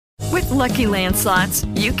Lucky Land Slots,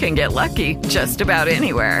 you can get lucky just about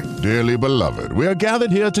anywhere. Dearly beloved, we are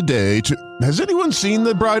gathered here today to... Has anyone seen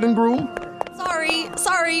the bride and groom?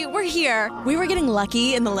 Sorry, we're here. We were getting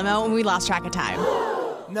lucky in the limo and we lost track of time.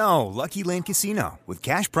 No, Lucky Land Casino, with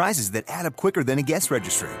cash prizes that add up quicker than a guest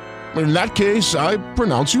registry. In that case, I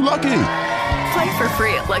pronounce you lucky. Play for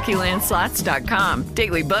free at LuckyLandSlots.com.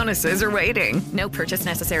 Daily bonuses are waiting. No purchase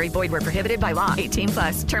necessary. Void where prohibited by law.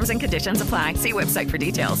 18+. Terms and conditions apply. See website for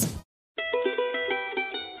details.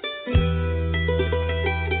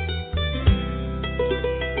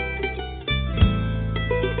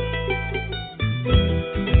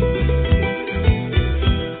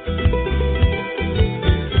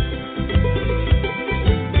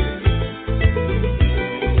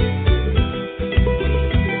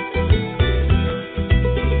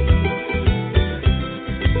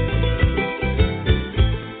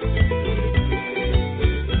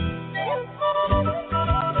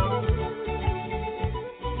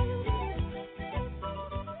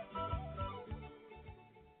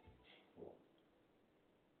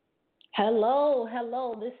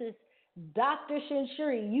 Hello, this is Dr.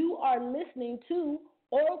 Shinshuri. You are listening to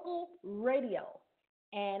Oracle Radio,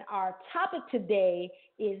 and our topic today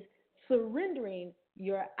is surrendering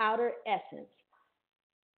your outer essence.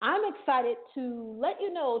 I'm excited to let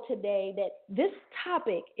you know today that this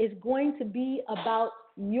topic is going to be about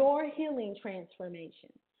your healing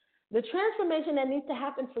transformation, the transformation that needs to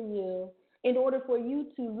happen for you in order for you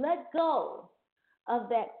to let go of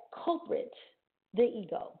that culprit, the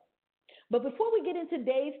ego. But before we get into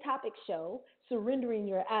today's topic show, surrendering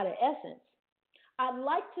your outer essence, I'd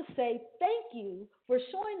like to say thank you for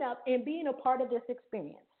showing up and being a part of this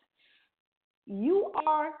experience. You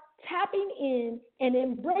are tapping in and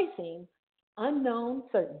embracing unknown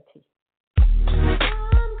certainty.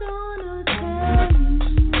 I'm gonna tell you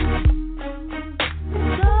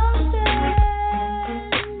something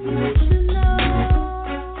you should know.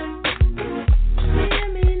 Hear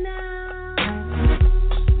me now.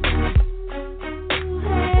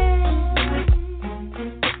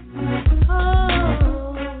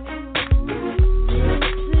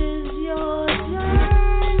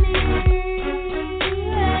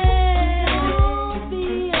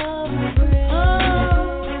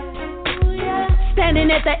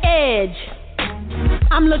 At the edge,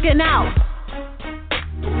 I'm looking out.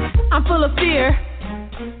 I'm full of fear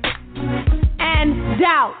and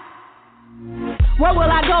doubt. Where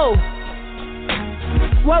will I go?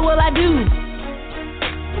 What will I do?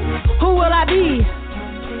 Who will I be?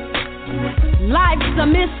 Life's a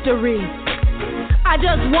mystery. I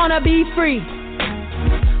just wanna be free.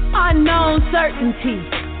 Unknown certainty.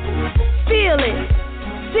 Feel it,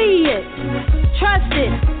 see it, trust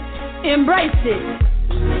it, embrace it.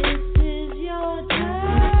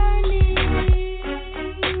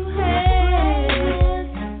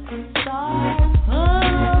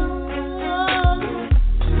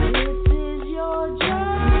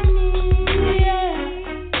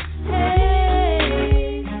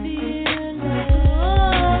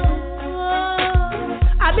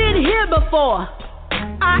 Before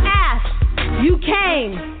I asked, you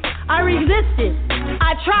came. I resisted.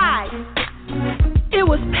 I tried. It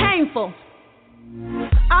was painful.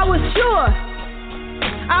 I was sure.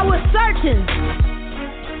 I was certain.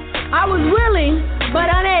 I was willing, but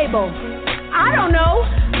unable. I don't know.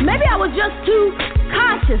 Maybe I was just too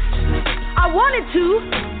cautious. I wanted to,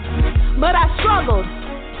 but I struggled.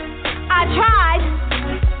 I tried,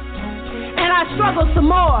 and I struggled some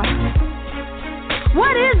more.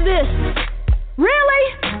 What is this?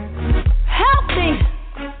 Really? Help me.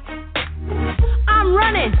 I'm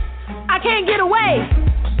running. I can't get away.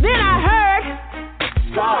 Then I heard,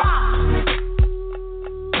 stop.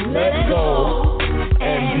 Let go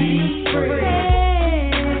and be free.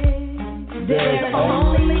 There's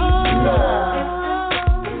only love.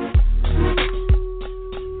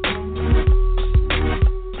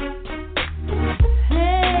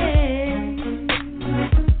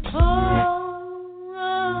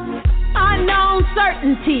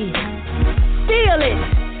 Certainty. Feel it,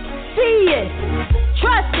 see it,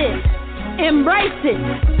 trust it, embrace it.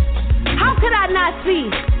 How could I not see?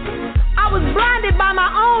 I was blinded by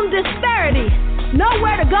my own disparity.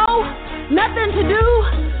 Nowhere to go, nothing to do.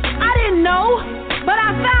 I didn't know, but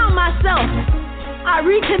I found myself. I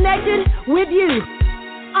reconnected with you.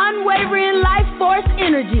 Unwavering life force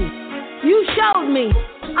energy. You showed me.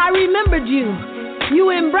 I remembered you.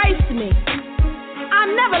 You embraced me.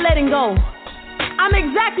 I'm never letting go. I'm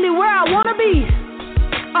exactly where I want to be.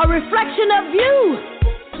 A reflection of you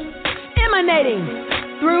emanating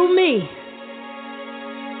through me.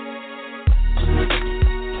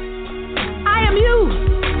 I am you.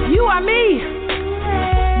 You are me.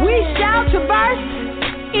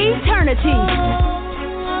 eternity.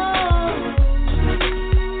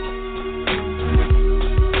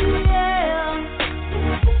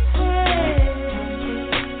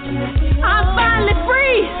 I'm finally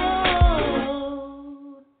free.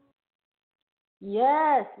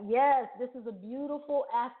 Yes, this is a beautiful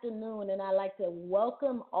afternoon, and I'd like to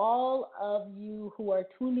welcome all of you who are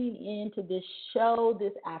tuning in to this show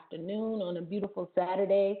this afternoon on a beautiful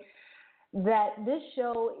Saturday, that this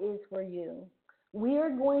show is for you. We are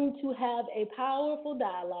going to have a powerful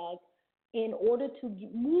dialogue in order to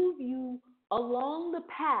move you along the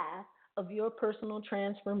path of your personal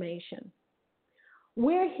transformation.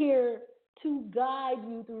 We're here to guide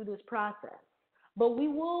you through this process, but we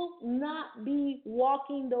will not be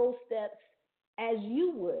walking those steps as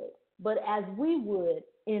you would, but as we would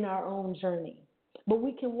in our own journey. But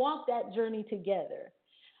we can walk that journey together.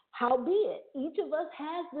 Howbeit, each of us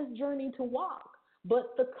has this journey to walk,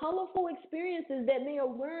 but the colorful experiences that may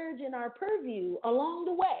emerge in our purview along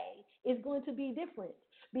the way is going to be different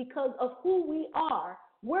because of who we are,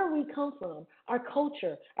 where we come from, our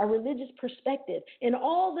culture, our religious perspective, and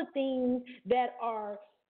all the things that are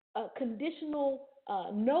conditional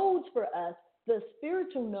nodes for us, the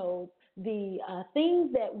spiritual nodes, the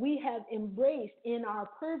things that we have embraced in our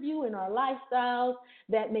purview, in our lifestyles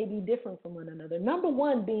that may be different from one another. Number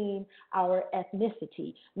one being our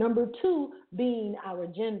ethnicity. Number two being our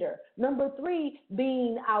gender. Number three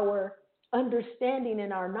being our understanding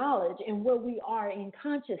and our knowledge and where we are in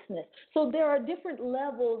consciousness. So there are different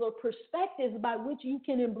levels or perspectives by which you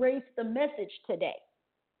can embrace the message today.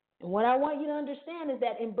 And what I want you to understand is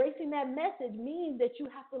that embracing that message means that you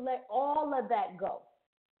have to let all of that go.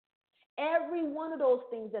 Every one of those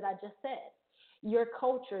things that I just said, your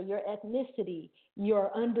culture, your ethnicity,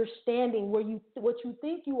 your understanding, what you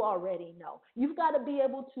think you already know. You've got to be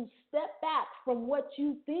able to step back from what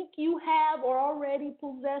you think you have or already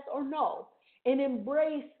possess or know and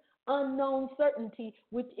embrace unknown certainty,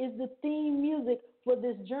 which is the theme music for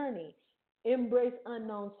this journey. Embrace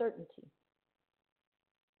unknown certainty.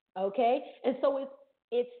 Okay? And so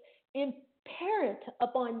it's imperative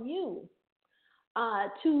upon you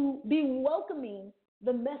to be welcoming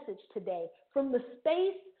the message today from the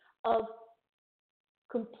space of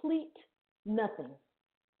complete nothing.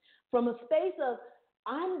 From a space of,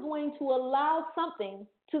 I'm going to allow something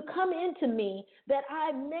to come into me that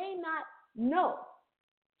I may not know.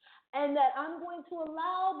 And that I'm going to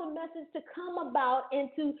allow the message to come about and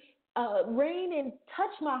to reign and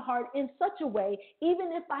touch my heart in such a way,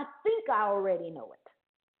 even if I think I already know it.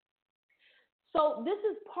 So this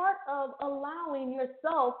is part of allowing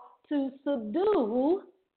yourself to subdue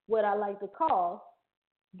what I like to call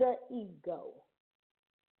the ego.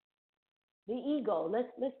 The ego.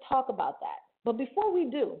 Let's talk about that. But before we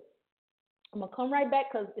do, I'm going to come right back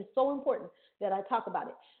because it's so important that I talk about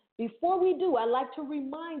it. Before we do, I'd like to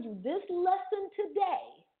remind you this lesson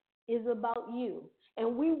today is about you.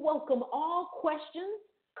 And we welcome all questions,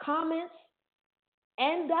 comments,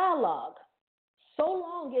 and dialogue, so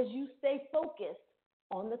long as you stay focused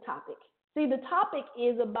on the topic. See, the topic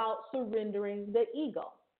is about surrendering the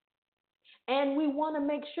ego. And we want to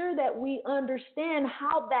make sure that we understand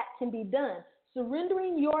how that can be done.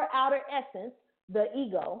 Surrendering your outer essence, the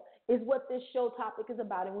ego, is what this show topic is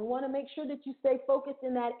about. And we want to make sure that you stay focused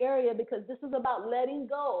in that area because this is about letting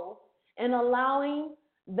go and allowing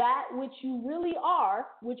that which you really are,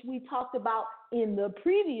 which we talked about in the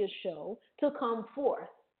previous show, to come forth.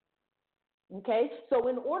 Okay, so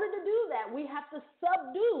in order to do that, we have to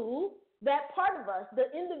subdue that part of us,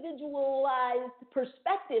 the individualized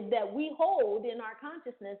perspective that we hold in our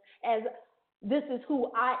consciousness as this is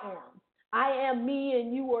who I am. I am me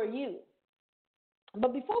and you are you.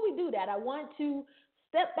 But before we do that, I want to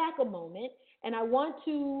step back a moment and I want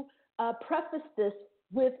to preface this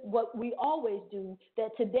with what we always do, that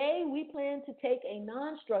today we plan to take a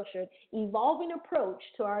non-structured, evolving approach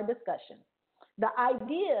to our discussion. The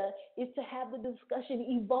idea is to have the discussion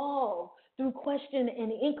evolve through question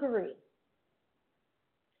and inquiry.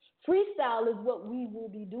 Freestyle is what we will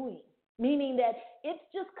be doing, meaning that it's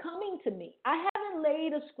just coming to me. I haven't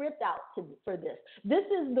laid a script out for this. This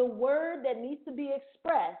is the word that needs to be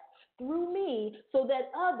expressed through me so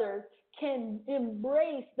that others can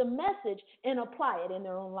embrace the message and apply it in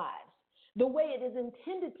their own lives, the way it is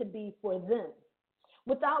intended to be for them,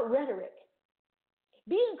 without rhetoric.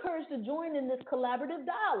 Be encouraged to join in this collaborative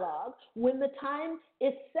dialogue when the time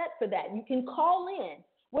is set for that. You can call in.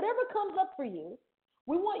 Whatever comes up for you,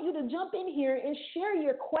 we want you to jump in here and share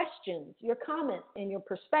your questions, your comments, and your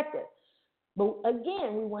perspective. But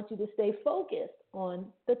again, we want you to stay focused on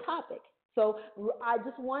the topic. So I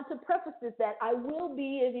just want to preface this that I will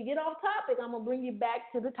be, if you get off topic, I'm going to bring you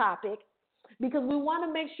back to the topic, because we want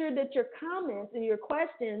to make sure that your comments and your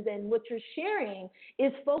questions and what you're sharing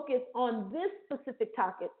is focused on this specific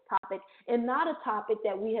topic and not a topic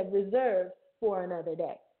that we have reserved for another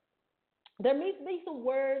day. There may be some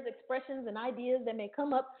words, expressions, and ideas that may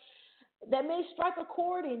come up that may strike a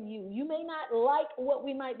chord in you. You may not like what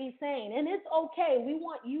we might be saying, and it's okay. We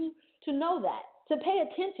want you to know that, to pay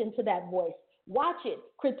attention to that voice. Watch it,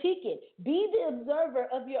 critique it, be the observer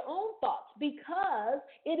of your own thoughts, because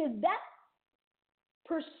it is that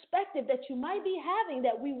perspective that you might be having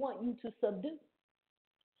that we want you to subdue.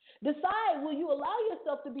 Decide, will you allow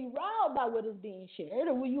yourself to be riled by what is being shared,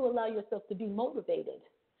 or will you allow yourself to be motivated?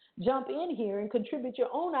 Jump in here and contribute your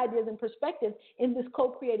own ideas and perspectives in this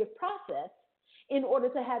co-creative process in order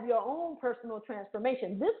to have your own personal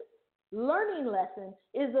transformation. This learning lesson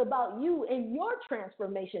is about you and your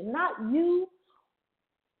transformation, not you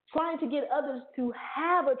trying to get others to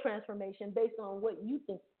have a transformation based on what you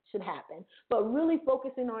think should happen, but really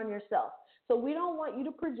focusing on yourself. So we don't want you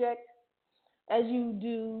to project as you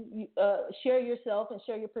do, share yourself and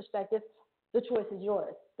share your perspective. The choice is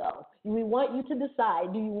yours. So we want you to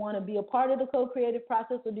decide, do you want to be a part of the co-creative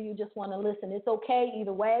process, or do you just want to listen? It's okay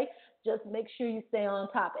either way. Just make sure you stay on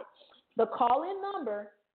topic. The call-in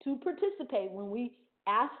number to participate when we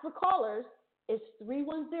ask for callers is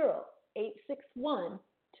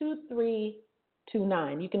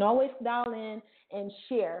 310-861-2329. You can always dial in and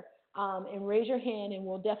share and raise your hand, and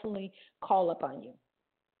we'll definitely call up on you.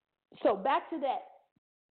 So back to that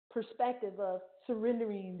perspective of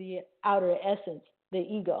surrendering the outer essence, the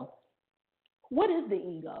ego. What is the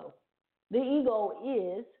ego? The ego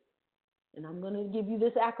is, and I'm going to give you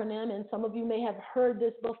this acronym, and some of you may have heard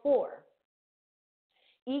this before.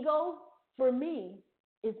 Ego, for me,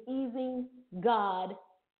 is easing God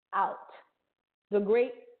out. The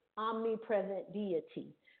great omnipresent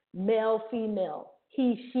deity, male, female,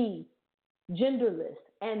 he, she, genderless,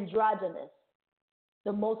 androgynous,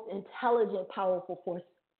 the most intelligent, powerful force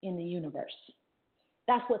in the universe.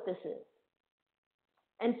 That's what this is.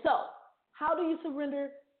 And so, how do you surrender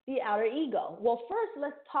the outer ego? Well, first,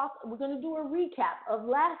 let's talk. We're going to do a recap of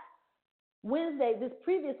last Wednesday, this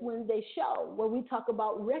previous Wednesday show, where we talk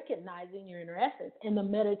about recognizing your inner essence and the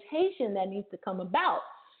meditation that needs to come about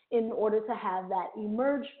in order to have that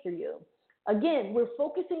emerge for you. Again, we're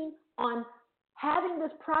focusing on having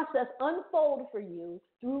this process unfold for you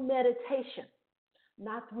through meditation,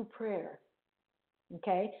 not through prayer.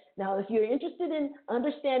 Okay? Now, if you're interested in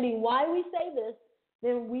understanding why we say this,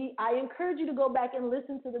 then I encourage you to go back and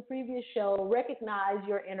listen to the previous show, Recognize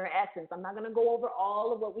Your Inner Essence. I'm not going to go over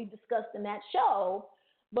all of what we discussed in that show,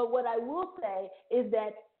 but what I will say is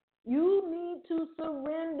that you need to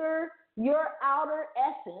surrender your outer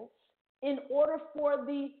essence in order for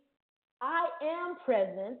the I am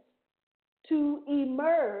presence to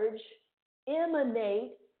emerge,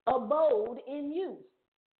 emanate, abode in you.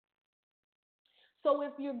 So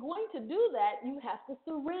if you're going to do that, you have to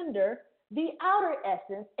surrender the outer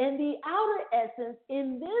essence. And the outer essence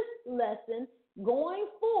in this lesson going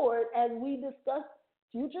forward, as we discuss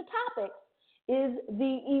future topics, is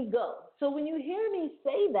the ego. So when you hear me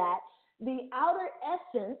say that, the outer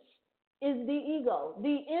essence is the ego.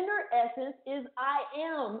 The inner essence is I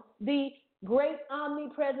am, the great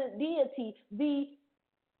omnipresent deity, the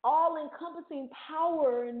all-encompassing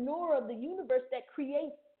power and knower of the universe that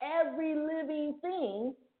creates every living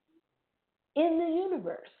thing in the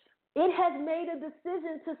universe. It has made a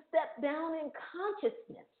decision to step down in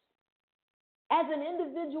consciousness as an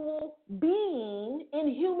individual being in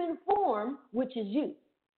human form, which is you.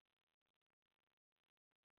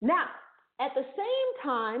 Now, at the same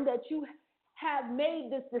time that you have made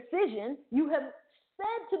this decision, you have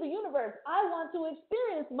said to the universe, I want to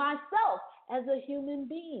experience myself as a human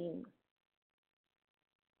being.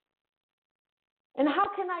 And how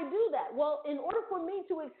can I do that? Well, in order for me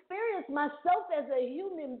to experience myself as a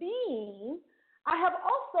human being, I have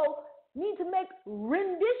also need to make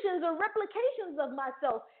renditions or replications of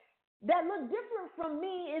myself that look different from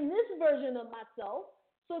me in this version of myself,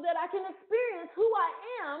 so that I can experience who I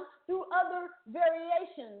am through other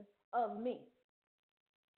variations of me.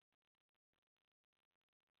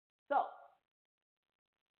 So,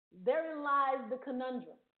 therein lies the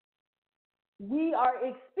conundrum. We are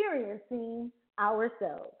experiencing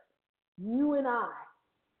ourselves. You and I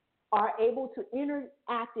are able to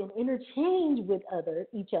interact and interchange with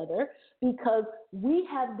each other because we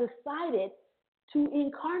have decided to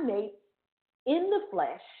incarnate in the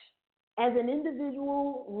flesh as an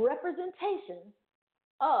individual representation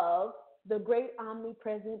of the great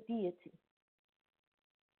omnipresent deity.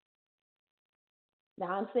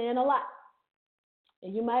 Now I'm saying a lot.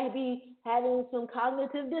 And you might be having some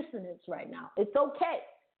cognitive dissonance right now. It's okay.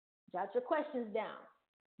 Jot your questions down.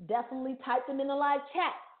 Definitely type them in the live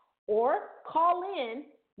chat or call in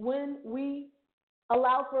when we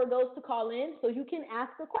allow for those to call in so you can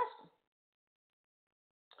ask a question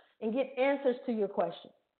and get answers to your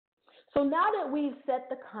questions. So now that we've set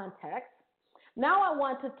the context, now I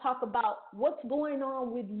want to talk about what's going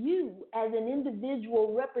on with you as an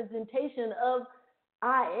individual representation of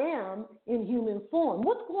I am in human form.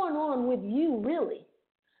 What's going on with you really?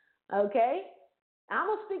 Okay? I'm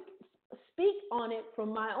going to speak on it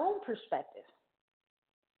from my own perspective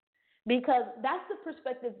because that's the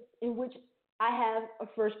perspective in which I have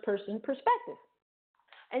a first-person perspective.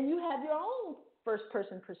 And you have your own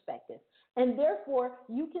first-person perspective. And therefore,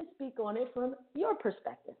 you can speak on it from your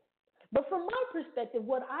perspective. But from my perspective,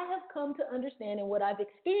 what I have come to understand and what I've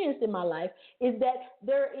experienced in my life is that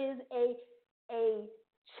there is a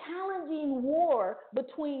challenging war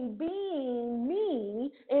between being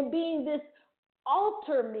me and being this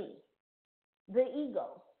alter me, the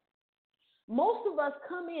ego. Most of us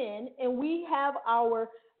come in and we have our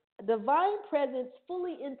divine presence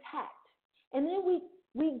fully intact. And then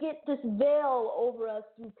we get this veil over us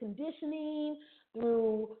through conditioning,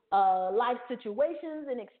 through life situations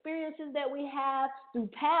and experiences that we have, through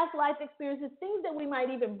past life experiences, things that we might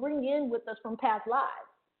even bring in with us from past lives.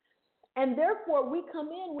 And therefore, we come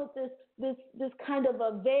in with this kind of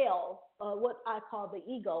a veil, what I call the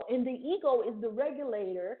ego. And the ego is the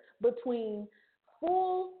regulator between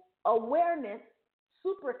full awareness,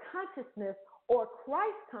 super consciousness, or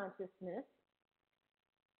Christ consciousness,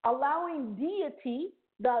 allowing deity,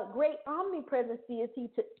 the great omnipresent deity,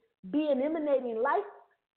 to be an emanating life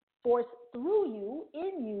force through you,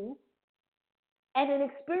 in you, and an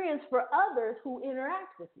experience for others who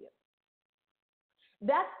interact with you.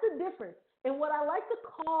 That's the difference. And what I like to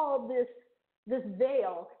call this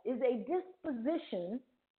veil is a disposition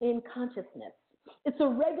in consciousness. It's a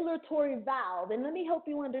regulatory valve. And let me help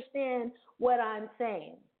you understand what I'm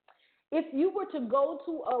saying. If you were to go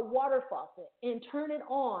to a water faucet and turn it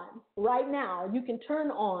on right now, you can turn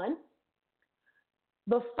on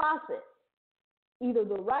the faucet, either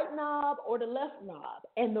the right knob or the left knob.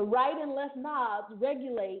 And the right and left knobs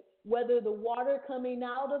regulate whether the water coming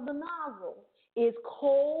out of the nozzle is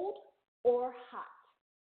cold or hot.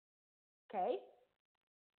 Okay?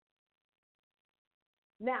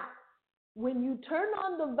 Now, when you turn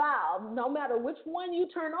on the valve, no matter which one you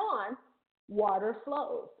turn on, water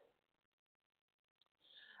flows.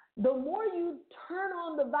 The more you turn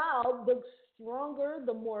on the valve, the stronger,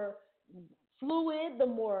 the more fluid, the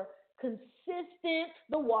more consistent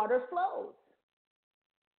the water flows.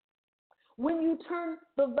 When you turn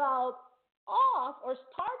the valve off or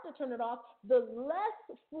start to turn it off, the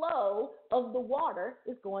less flow of the water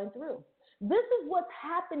is going through. This is what's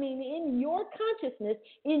happening in your consciousness,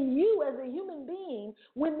 in you as a human being,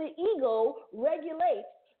 when the ego regulates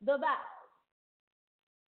the valve.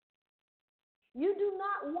 You do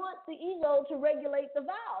not want the ego to regulate the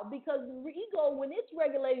valve, because the ego, when it's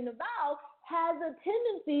regulating the valve, has a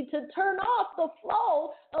tendency to turn off the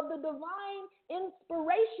flow of the divine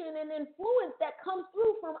inspiration and influence that comes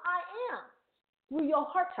through from I am, through your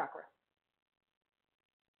heart chakra.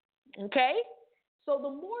 Okay? So the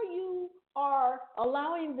more you are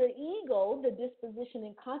allowing the ego, the disposition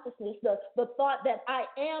in consciousness, the thought that I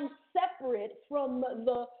am separate from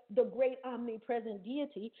the great omnipresent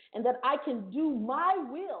deity and that I can do my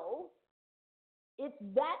will, it's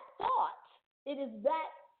that thought, it is that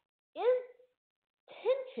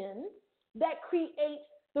intention that creates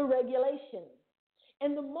the regulation.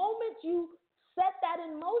 And the moment you set that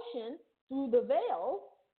in motion through the veil,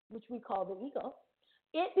 which we call the ego,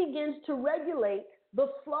 it begins to regulate the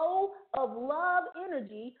flow of love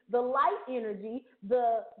energy, the light energy,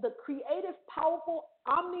 the creative, powerful,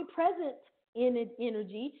 omnipresent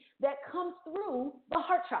energy that comes through the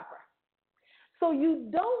heart chakra. So you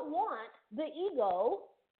don't want the ego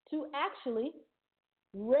to actually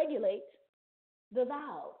regulate the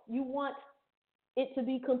valve. You want it to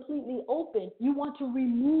be completely open. You want to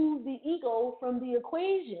remove the ego from the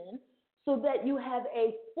equation so that you have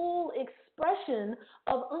a full expression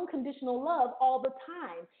of unconditional love all the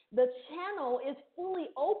time. The channel is fully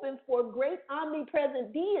open for great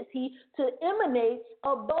omnipresent deity to emanate,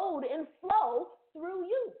 abode, and flow through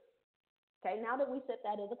you. Okay, now that we set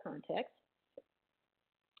that as a context,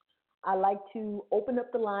 I like to open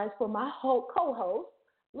up the lines for my co-host,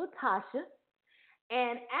 Latasha,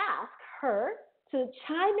 and ask her to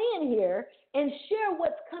chime in here and share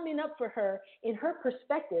what's coming up for her in her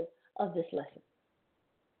perspective of this lesson.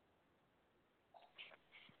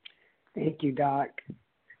 Thank you, Doc.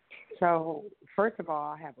 So, first of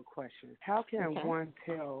all, I have a question. How can one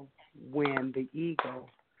tell when the ego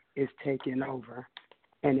is taking over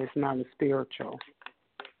and it's not a spiritual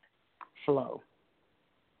flow?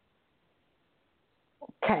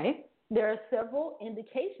 Okay. There are several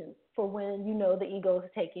indications for when you know the ego is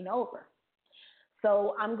taking over.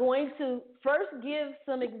 So I'm going to first give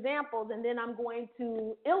some examples, and then I'm going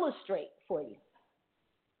to illustrate for you.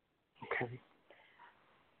 Okay.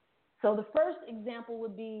 So the first example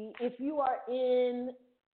would be if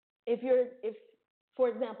for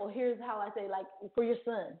example, here's how I say, like, for your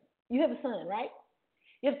son. You have a son, right?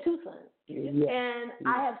 You have two sons. Yes. And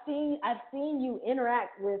I've seen you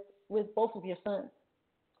interact with both of your sons.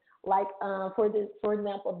 Like, for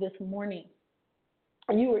example, this morning,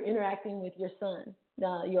 you were interacting with your son,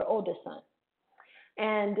 your oldest son.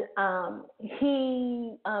 And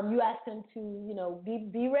you asked him to,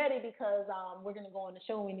 be ready because we're going to go on the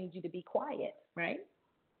show and we need you to be quiet, right?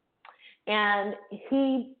 And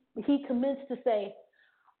he commenced to say,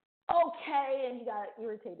 okay, and he got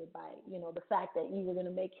irritated by, the fact that you were going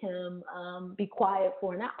to make him be quiet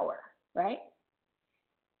for an hour, right?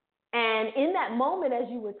 And in that moment, as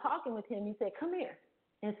you were talking with him, you said, come here.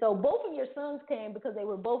 And so both of your sons came because they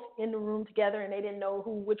were both in the room together and they didn't know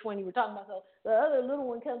which one you were talking about. So the other little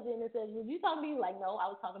one comes in and says, was you talking to me? Like, no, I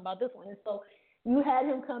was talking about this one. And so you had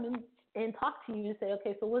him come in and talk to you and say,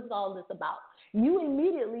 okay, so what's all this about? You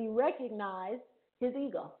immediately recognized his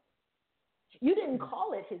ego. You didn't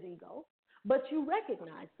call it his ego, but you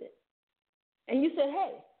recognized it. And you said,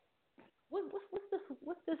 hey,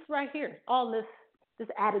 what's this right here? All this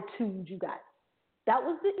attitude you got. That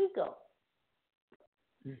was the ego.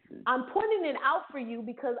 Mm-hmm. I'm pointing it out for you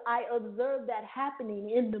because I observed that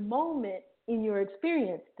happening in the moment in your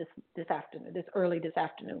experience this afternoon, early this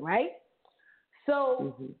afternoon, right?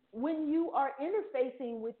 So when you are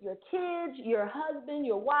interfacing with your kids, your husband,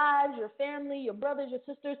 your wives, your family, your brothers, your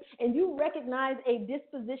sisters, and you recognize a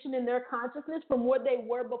disposition in their consciousness from what they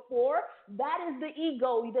were before, that is the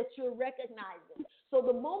ego that you're recognizing. So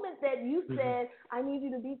the moment that you said, I need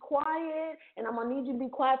you to be quiet, and I'm going to need you to be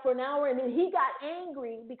quiet for an hour, and then he got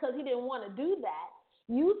angry because he didn't want to do that,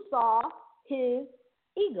 you saw his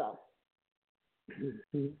ego.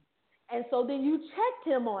 And so then you checked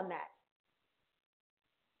him on that.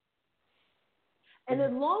 And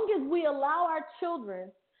as long as we allow our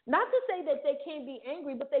children, not to say that they can't be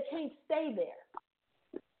angry, but they can't stay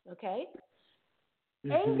there, okay?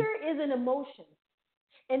 Anger is an emotion,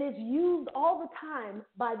 and it's used all the time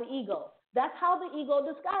by the ego. That's how the ego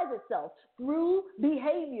disguises itself, through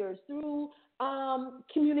behaviors, through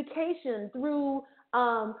communication, through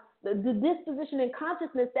the disposition and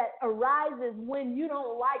consciousness that arises when you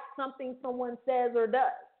don't like something someone says or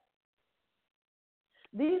does.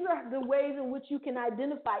 These are the ways in which you can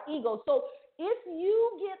identify ego. So if you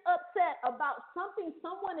get upset about something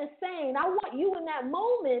someone is saying, I want you in that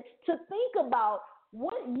moment to think about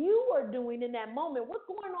what you are doing in that moment, what's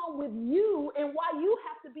going on with you, and why you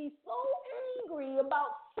have to be so angry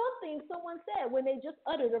about something someone said when they just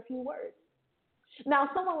uttered a few words. Now,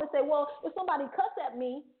 someone would say, well, if somebody cuss at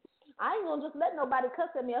me, I ain't going to just let nobody cuss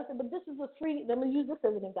at me. I said, but this is let me use this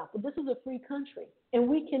as an example. This is a free country, and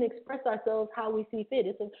we can express ourselves how we see fit.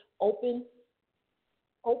 It's an open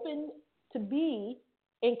to be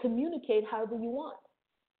and communicate however you want.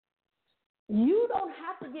 You don't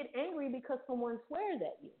have to get angry because someone swears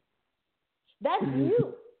at you. That's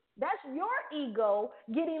you. That's your ego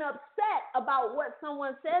getting upset about what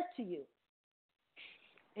someone says to you.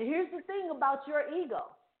 And here's the thing about your ego.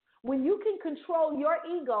 When you can control your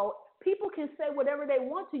ego, people can say whatever they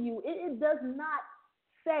want to you. It does not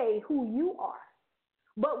say who you are.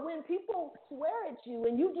 But when people swear at you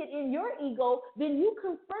and you get in your ego, then you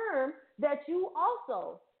confirm that you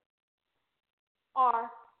also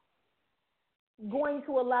are going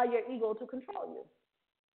to allow your ego to control you.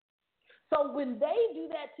 So when they do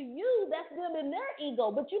that to you, that's them in their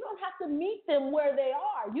ego, but you don't have to meet them where they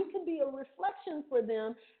are. You can be a reflection for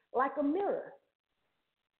them like a mirror.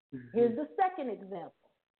 Here's the second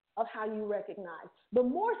example of how you recognize. The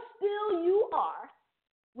more still you are,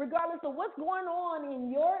 regardless of what's going on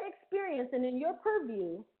in your experience and in your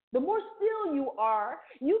purview, the more still you are,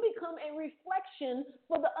 you become a reflection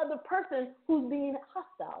for the other person who's being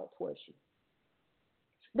hostile towards you.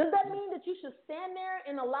 Does that mean that you should stand there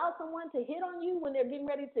and allow someone to hit on you when they're getting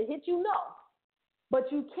ready to hit you? No.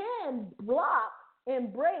 But you can block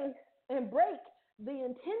and break the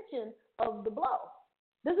intention of the blow.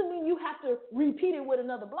 Doesn't mean you have to repeat it with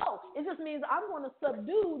another blow. It just means I'm going to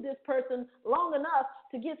subdue this person long enough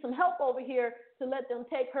to get some help over here to let them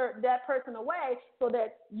take that person away so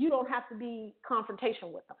that you don't have to be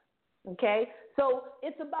confrontational with them. Okay? So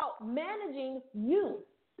it's about managing you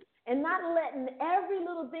and not letting every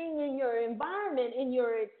little thing in your environment, in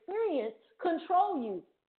your experience, control you.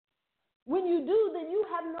 When you do, then you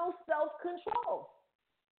have no self-control.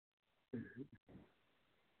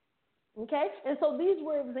 Okay? And so these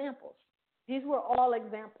were examples. These were all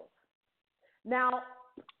examples. Now,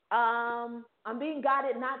 I'm being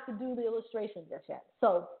guided not to do the illustration just yet.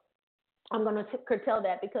 So I'm going to curtail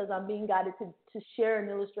that because I'm being guided to share an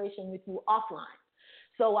illustration with you offline.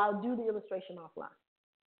 So I'll do the illustration offline.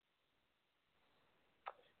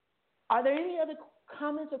 Are there any other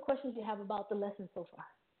comments or questions you have about the lesson so far?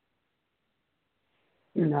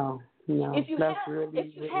 No. If you That's have, really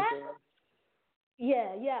good.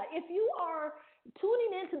 Yeah. If you are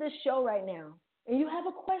tuning into this show right now and you have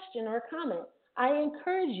a question or a comment, I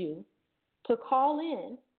encourage you to call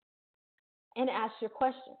in and ask your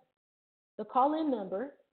question. The call-in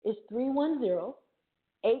number is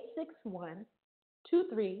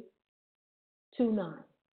 310-861-2329.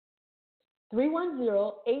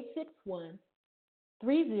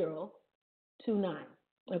 310-861-3029.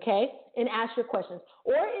 Okay? And ask your questions.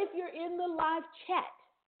 Or if you're in the live chat,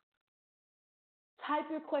 type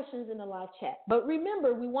your questions in the live chat. But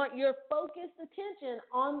remember, we want your focused attention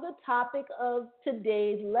on the topic of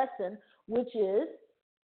today's lesson, which is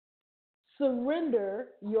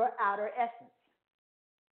surrender your outer essence.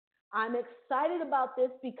 I'm excited about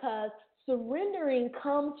this because surrendering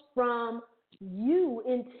comes from you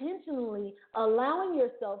intentionally allowing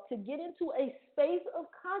yourself to get into a space of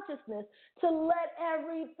consciousness to let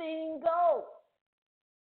everything go.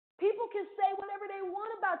 People can say whatever they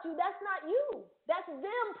want about you. That's not you. That's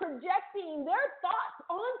them projecting their thoughts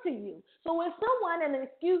onto you. So if someone, and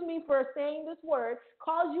excuse me for saying this word,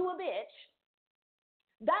 calls you a bitch,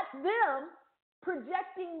 that's them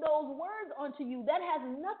projecting those words onto you. That has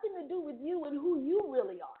nothing to do with you and who you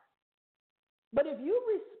really are. But if you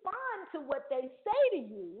respond to what they say to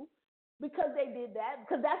you because they did that,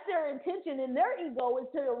 because that's their intention and their ego is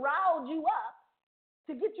to rile you up,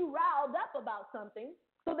 to get you riled up about something,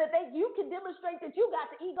 so that you can demonstrate that you got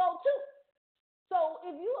the ego too. So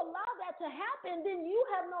if you allow that to happen, then you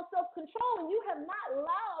have no self-control and you have not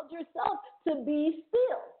allowed yourself to be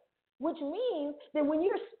still, which means that when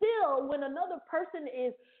you're still, when another person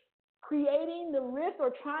is creating the rift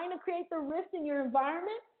or trying to create the rift in your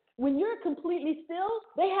environment, when you're completely still,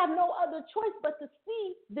 they have no other choice but to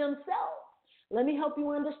see themselves. Let me help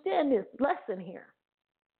you understand this lesson here.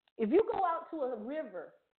 If you go out to a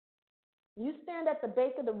river, you stand at the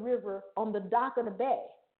bank of the river on the dock of the bay,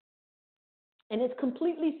 and it's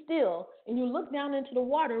completely still, and you look down into the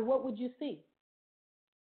water, what would you see?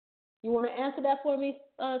 You want to answer that for me,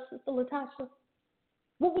 Sister Latasha?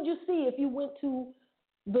 What would you see if you went to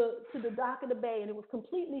the dock of the bay and it was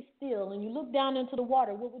completely still, and you look down into the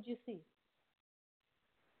water? What would you see?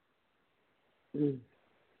 Do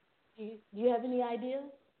you have any ideas?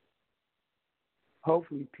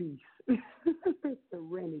 Hopefully peace.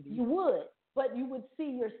 Serenity. You would, but you would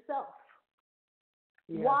see yourself.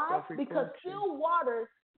 Yeah, why? Because still waters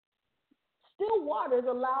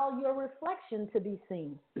allow your reflection to be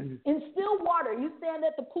seen. Mm-hmm. In still water, you stand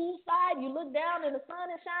at the pool side, you look down and the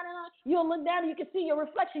sun is shining on you, you'll look down and you can see your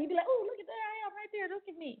reflection. You'd be like, oh, look at there I am right there, look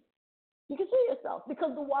at me. You can see yourself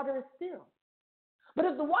because the water is still. But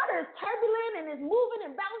if the water is turbulent and is moving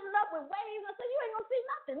and bouncing up with waves, I say, you ain't going to see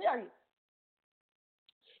nothing, are you?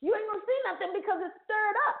 You ain't going to see nothing because it's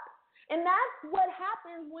stirred up. And that's what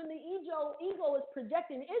happens when the ego is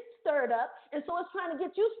projecting. It's stirred up, and so it's trying to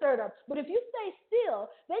get you stirred up. But if you stay still,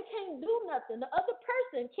 they can't do nothing. The other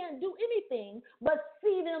person can't do anything but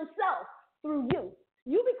see themselves through you.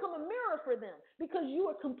 You become a mirror for them because you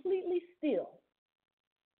are completely still.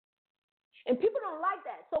 And people don't like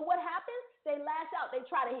that. So what happens? They lash out. They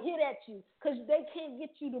try to hit at you because they can't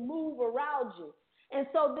get you to move around you. And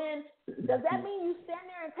so then, does that mean you stand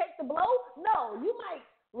there and take the blow? No, you might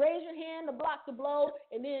raise your hand to block the blow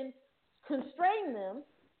and then constrain them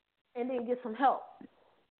and then get some help.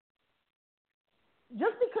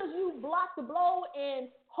 Just because you block the blow and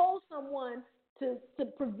hold someone to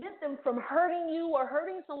prevent them from hurting you or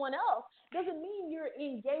hurting someone else doesn't mean you're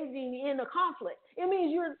engaging in a conflict. It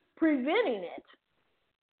means you're preventing it.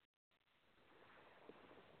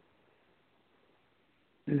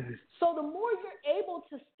 Mm-hmm. So the more you're able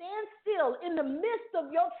to stand still in the midst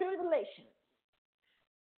of your tribulation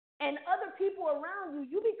and other people around you,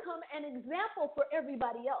 you become an example for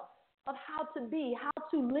everybody else of how to be, how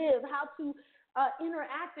to live, how to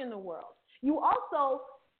interact in the world. You also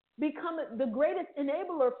become the greatest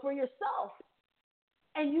enabler for yourself,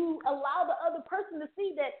 and you allow the other person to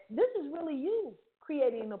see that this is really you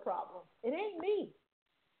creating the problem. It ain't me.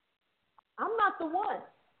 I'm not the one.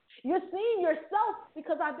 You're seeing yourself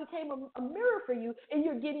because I became a mirror for you, and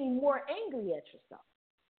you're getting more angry at yourself.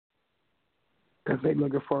 Because they're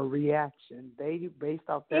looking for a reaction. They, based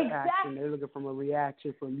off their action, they're looking for a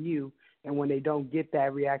reaction from you. And when they don't get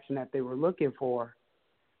that reaction that they were looking for.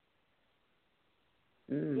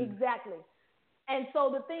 Exactly. And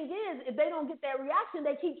so the thing is, if they don't get that reaction,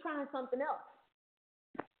 they keep trying something else.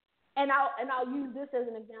 And I'll use this as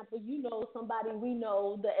an example. You know somebody we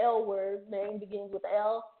know, the L word, name begins with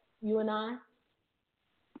L, you and I.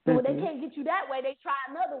 So when they can't get you that way, they try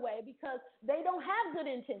another way because they don't have good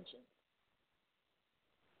intentions.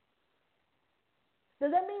 Does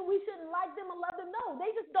that mean we shouldn't like them and love them? No, they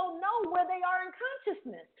just don't know where they are in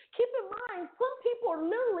consciousness. Keep in mind, some people are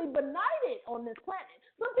literally benighted on this planet.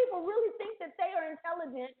 Some people really think that they are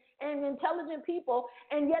intelligent people,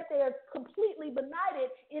 and yet they are completely benighted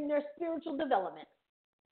in their spiritual development.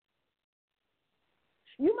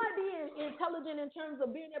 You might be intelligent in terms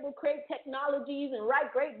of being able to create technologies and write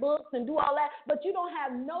great books and do all that, but you don't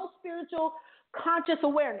have no spiritual conscious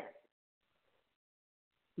awareness.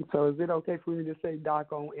 So is it okay for me to say,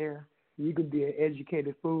 Doc, on air, you could be an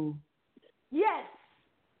educated fool? Yes.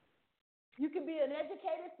 You can be an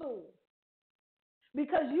educated fool.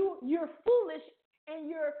 Because you're foolish and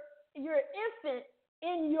you're infant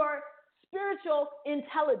in your spiritual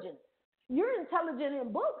intelligence. You're intelligent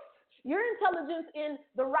in books. You're intelligent in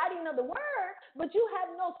the writing of the word, but you have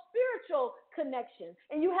no spiritual connection,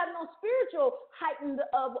 and you have no spiritual heightened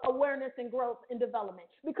of awareness and growth and development.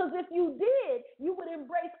 Because if you did, you would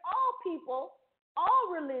embrace all people, all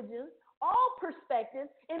religions, all perspectives,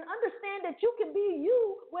 and understand that you can be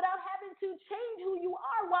you without having to change who you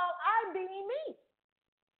are while I'm being me.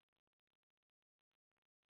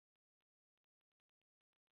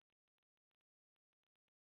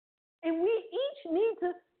 And we each need to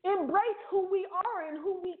embrace who we are and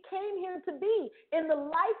who we came here to be in the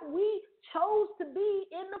life we chose to be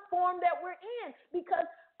in the form that we're in. Because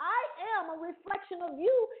I am a reflection of you,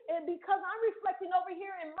 and because I'm reflecting over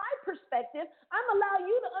here in my perspective, I'm allowing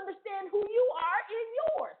you to understand who you are in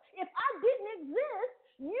yours. If I didn't exist,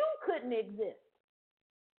 you couldn't exist.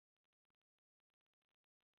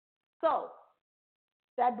 So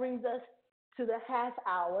that brings us to the half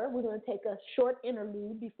hour. We're going to take a short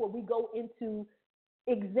interlude before we go into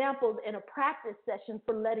examples in a practice session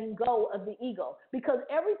for letting go of the ego. Because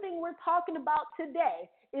everything we're talking about today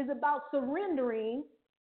is about surrendering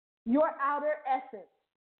your outer essence.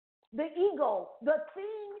 The ego, the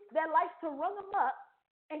thing that likes to run them up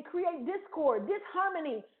and create discord,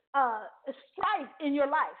 disharmony, strife in your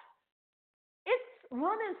life. It's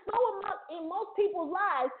running so amok in most people's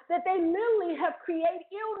lives that they literally have created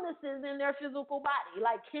illnesses in their physical body,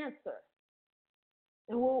 like cancer.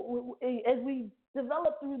 And as we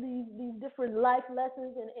develop through these different life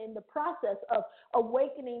lessons and the process of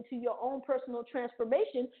awakening to your own personal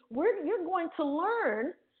transformation, you're going to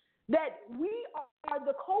learn that we are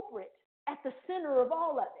the culprit at the center of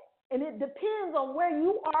all of it. And it depends on where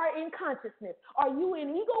you are in consciousness. Are you in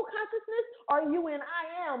ego consciousness? Or are you in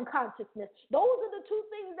I am consciousness? Those are the two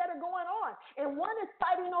things that are going on. And one is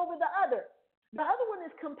fighting over the other. The other one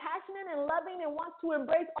is compassionate and loving and wants to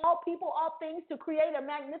embrace all people, all things to create a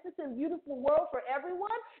magnificent, beautiful world for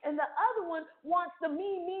everyone. And the other one wants the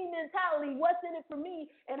me mentality, what's in it for me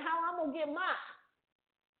and how I'm going to get mine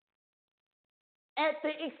at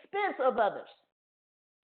the expense of others.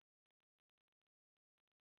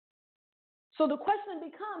 So the question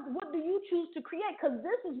becomes, what do you choose to create? Because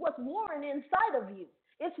this is what's warring inside of you.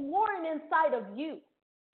 It's warring inside of you.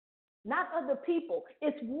 Not other people.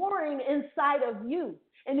 It's warring inside of you.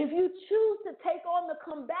 And if you choose to take on the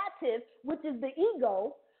combative, which is the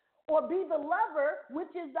ego, or be the lover,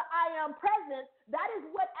 which is the I am presence, that is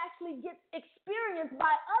what actually gets experienced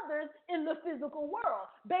by others in the physical world,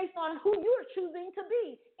 based on who you're choosing to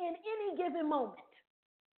be in any given moment.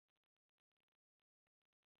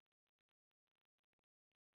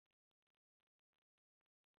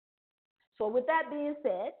 So with that being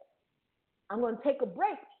said, I'm going to take a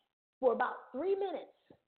break for about 3 minutes.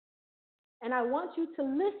 And I want you to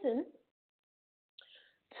listen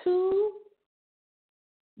to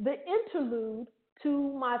the interlude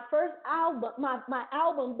to my first album, my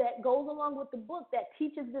album that goes along with the book that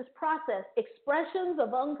teaches this process, Expressions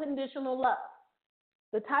of Unconditional Love.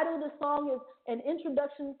 The title of the song is An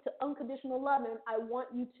Introduction to Unconditional Love, and I want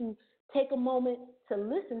you to take a moment to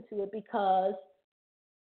listen to it because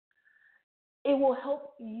it will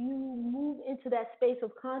help you move into that space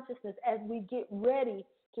of consciousness as we get ready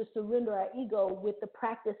to surrender our ego with the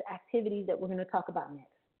practice activities that we're going to talk about next.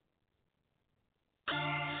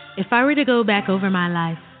 If I were to go back over my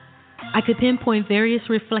life, I could pinpoint various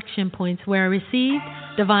reflection points where I received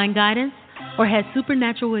divine guidance or had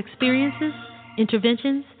supernatural experiences,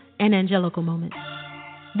 interventions, and angelical moments.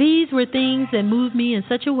 These were things that moved me in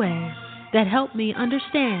such a way that helped me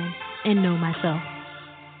understand and know myself.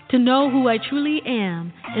 To know who I truly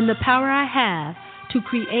am and the power I have to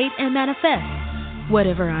create and manifest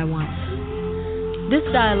whatever I want. This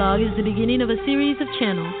dialogue is the beginning of a series of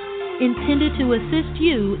channels intended to assist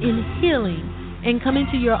you in healing and coming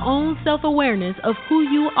to your own self-awareness of who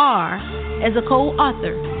you are as a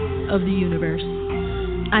co-author of the universe.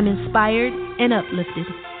 I'm inspired and uplifted.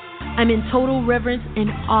 I'm in total reverence and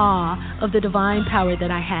awe of the divine power that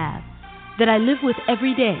I have, that I live with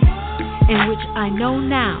every day, and which I know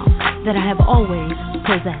now that I have always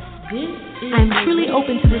possessed. I am truly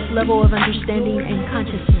open to this level of understanding and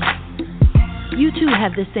consciousness. You too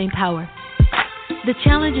have this same power. The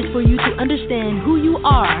challenge is for you to understand who you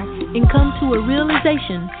are and come to a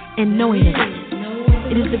realization and knowing of it.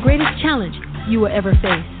 It is the greatest challenge you will ever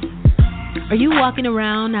face. Are you walking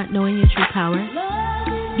around not knowing your true power?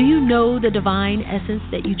 Do you know the divine essence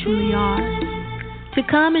that you truly are? To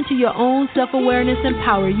come into your own self-awareness and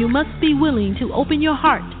power, you must be willing to open your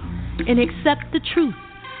heart and accept the truth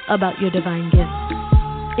about your divine gifts.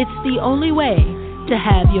 It's the only way to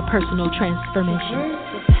have your personal transformation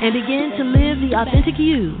and begin to live the authentic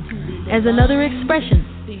you as another expression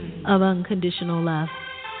of unconditional love.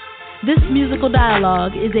 This musical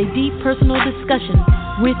dialogue is a deep personal discussion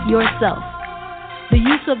with yourself. The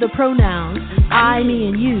use of the pronouns I, me,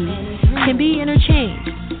 and you can be interchanged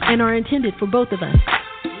and are intended for both of us.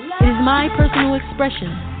 It is my personal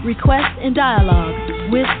expression, request, and dialogue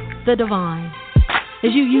with the divine.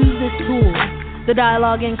 As you use this tool, the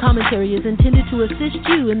dialogue and commentary is intended to assist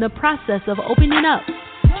you in the process of opening up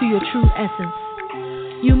to your true essence.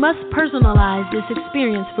 You must personalize this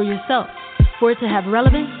experience for yourself for it to have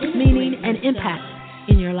relevance, meaning, and impact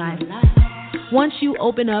in your life. Once you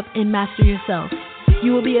open up and master yourself,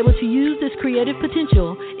 you will be able to use this creative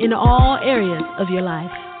potential in all areas of your life.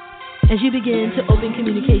 As you begin to open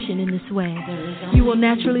communication in this way, you will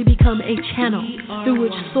naturally become a channel through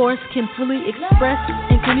which Source can fully express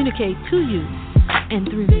and communicate to you and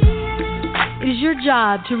through you. It is your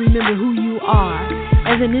job to remember who you are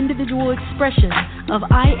as an individual expression of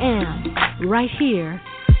I am right here,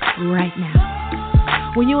 right now.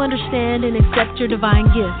 When you understand and accept your divine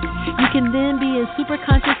gift, you can then be in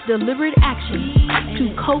superconscious deliberate action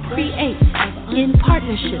to co-create in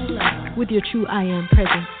partnership with your true I am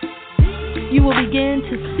presence. You will begin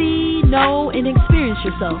to see, know, and experience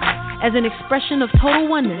yourself as an expression of total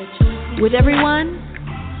oneness with everyone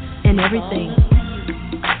and everything.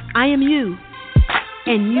 I am you,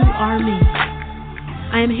 and you are me.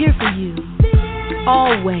 I am here for you,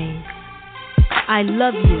 always. I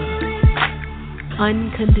love you,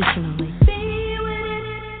 unconditionally.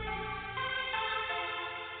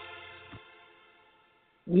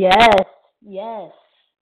 Yes, yes.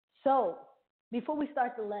 So, before we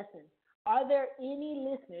start the lesson, are there any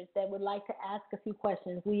listeners that would like to ask a few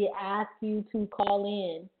questions? We ask you to call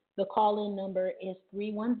in. The call-in number is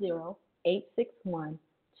 310-861-2329.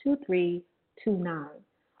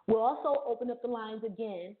 We'll also open up the lines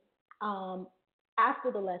again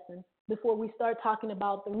after the lesson before we start talking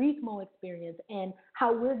about the Rhythmo experience and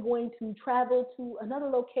how we're going to travel to another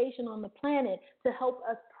location on the planet to help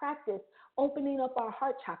us practice opening up our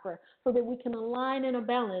heart chakra so that we can align and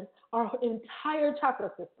balance our entire chakra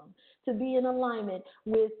system to be in alignment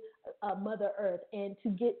with Mother Earth and to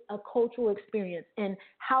get a cultural experience and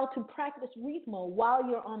how to practice Rhythmo while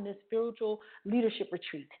you're on this spiritual leadership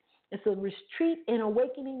retreat. It's a retreat in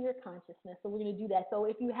awakening your consciousness. So we're going to do that. So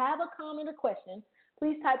if you have a comment or question,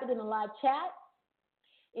 please type it in the live chat.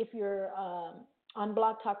 If you're on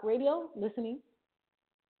Blog Talk Radio listening,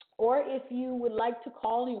 or if you would like to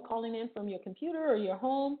call and you're calling in from your computer or your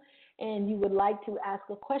home and you would like to ask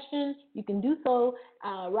a question, you can do so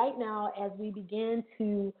right now as we begin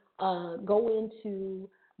to go into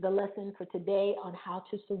the lesson for today on how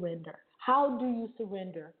to surrender. How do you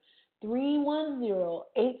surrender?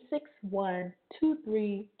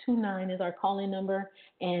 310-861-2329 is our calling number,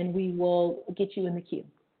 and we will get you in the queue.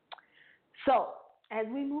 So as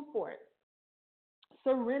we move forward,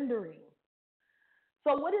 surrendering.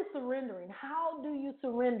 So what is surrendering? How do you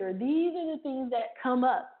surrender? These are the things that come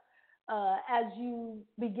up as you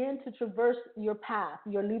begin to traverse your path,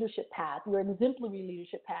 your leadership path, your exemplary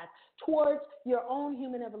leadership path towards your own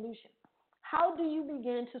human evolution. How do you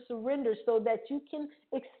begin to surrender so that you can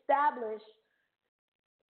establish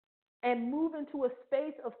and move into a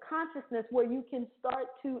space of consciousness where you can start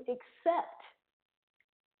to accept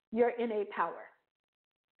your innate power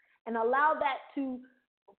and allow that to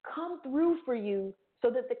come through for you so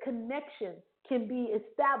that the connection can be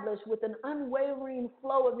established with an unwavering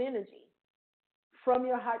flow of energy from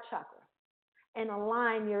your heart chakra and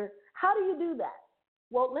align your, how do you do that?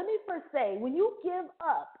 Well, let me first say, when you give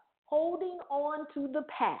up holding on to the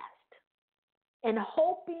past and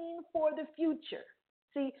hoping for the future,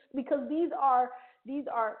 see, because these are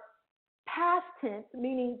past tense,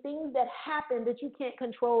 meaning things that happen that you can't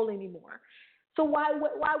control anymore. So why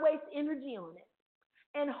waste energy on it?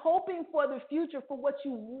 And hoping for the future, for what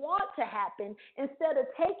you want to happen, instead of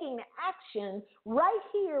taking action right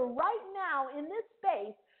here, right now, in this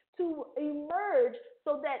space to emerge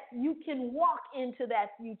so that you can walk into that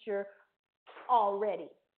future already.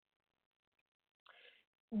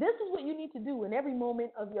 This is what you need to do in every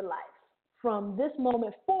moment of your life. From this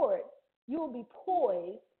moment forward, you will be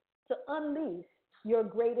poised to unleash your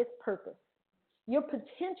greatest purpose. Your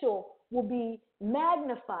potential will be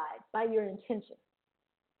magnified by your intention.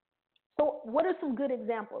 So what are some good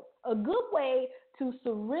examples? A good way to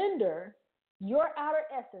surrender your outer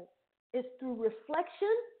essence is through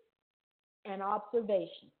reflection and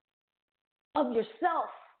observation of yourself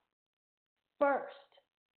first.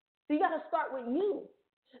 So you got to start with you.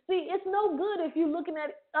 See, it's no good if you're looking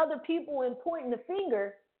at other people and pointing the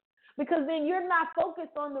finger, because then you're not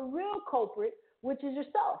focused on the real culprit, which is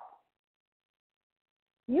yourself.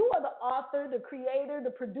 You are the author, the creator,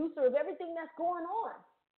 the producer of everything that's going on.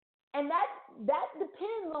 And that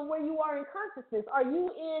depends on where you are in consciousness. Are you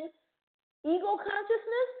in ego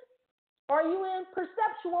consciousness? Or are you in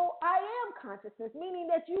perceptual I am consciousness, meaning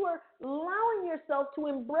that you are allowing yourself to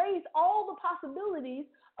embrace all the possibilities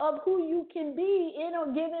of who you can be in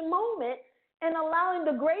a given moment and allowing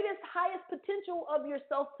the greatest, highest potential of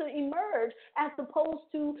yourself to emerge, as opposed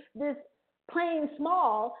to this playing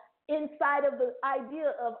small inside of the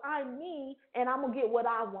idea of I'm me and I'm going to get what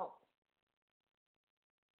I want.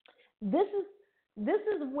 This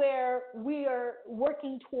is where we are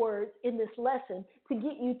working towards in this lesson, to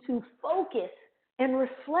get you to focus and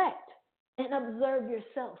reflect and observe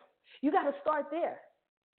yourself. You got to start there.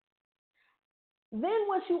 Then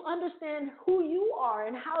once you understand who you are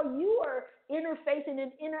and how you are interfacing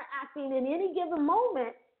and interacting in any given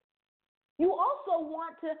moment, you also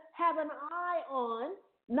want to have an eye on,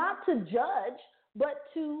 not to judge, but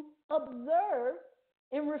to observe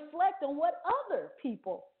and reflect on what other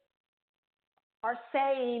people are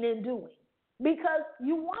saying and doing, because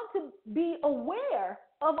you want to be aware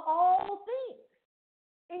of all things,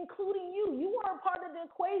 including you. You are a part of the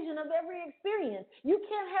equation of every experience. You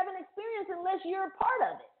can't have an experience unless you're a part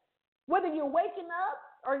of it. Whether you're waking up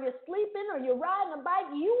or you're sleeping or you're riding a bike,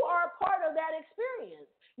 you are a part of that experience.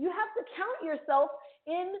 You have to count yourself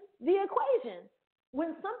in the equation.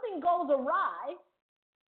 When something goes awry,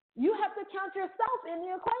 you have to count yourself in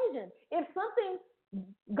the equation. If something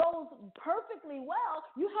goes perfectly well,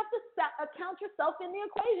 you have to count yourself in the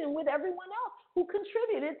equation with everyone else who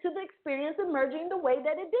contributed to the experience emerging the way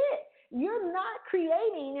that it did. You're not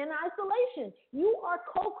creating in isolation. You are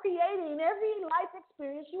co-creating every life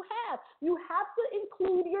experience you have. You have to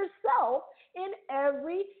include yourself in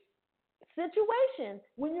every situation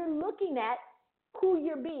when you're looking at who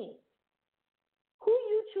you're being. Who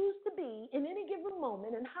you choose to be in any given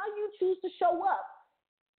moment and how you choose to show up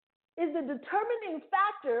is the determining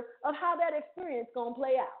factor of how that experience is going to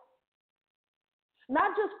play out.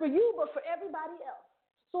 Not just for you, but for everybody else.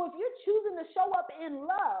 So if you're choosing to show up in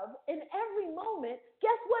love in every moment,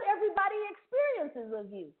 guess what everybody experiences of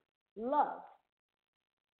you? Love.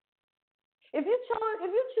 If you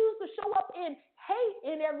choose to show up in hate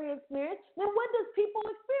in every experience, then what does people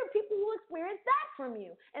experience? People will experience that from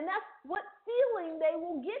you. And that's what feeling they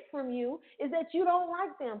will get from you, is that you don't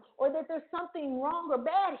like them or that there's something wrong or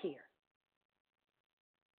bad here.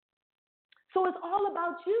 So it's all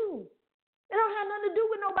about you. It don't have nothing to do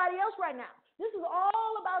with nobody else right now. This is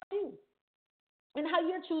all about you and how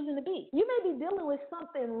you're choosing to be. You may be dealing with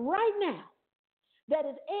something right now that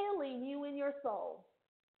is ailing you in your soul.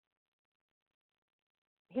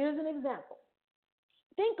 Here's an example.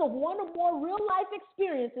 Think of one or more real-life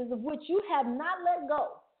experiences of which you have not let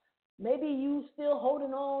go. Maybe you still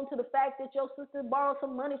holding on to the fact that your sister borrowed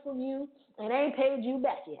some money from you and ain't paid you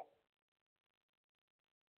back yet.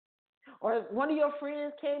 Or one of your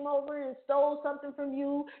friends came over and stole something from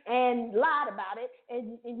you and lied about it,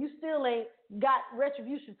 and you still ain't got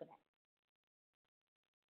retribution for that.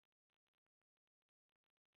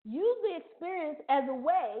 Use the experience as a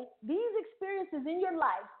way, these experiences in your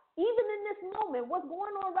life, even in this moment, what's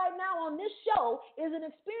going on right now on this show is an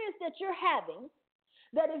experience that you're having,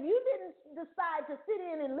 that if you didn't decide to sit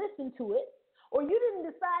in and listen to it, or you didn't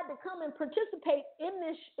decide to come and participate in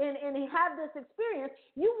this and have this experience,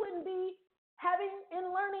 you wouldn't be having and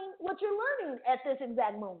learning what you're learning at this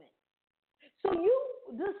exact moment. So you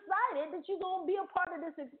decided that you're going to be a part of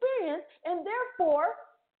this experience, and therefore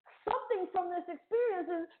something from this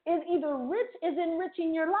experience is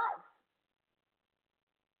enriching your life.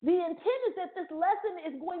 The intent is that this lesson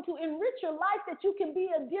is going to enrich your life, that you can be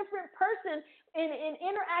a different person and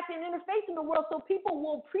interact and interface in the world so people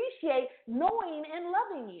will appreciate knowing and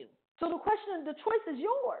loving you. So the choice is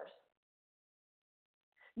yours.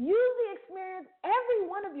 Use the experience, every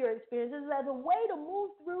one of your experiences, as a way to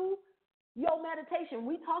move through your meditation.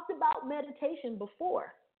 We talked about meditation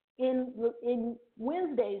before in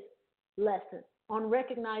Wednesday's lesson on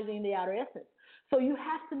recognizing the outer essence. So you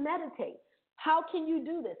have to meditate. How can you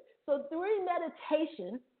do this? So through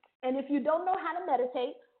meditation, and if you don't know how to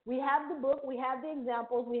meditate, we have the book, we have the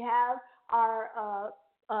examples, we have our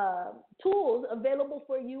tools available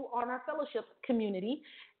for you on our fellowship community.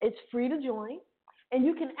 It's free to join, and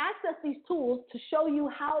you can access these tools to show you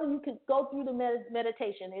how you can go through the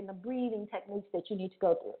meditation and the breathing techniques that you need to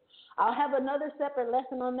go through. I'll have another separate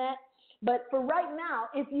lesson on that, but for right now,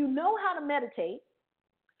 if you know how to meditate,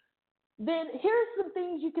 then here's some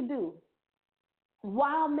things you can do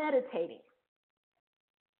while meditating.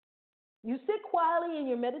 You sit quietly in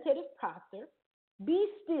your meditative posture. Be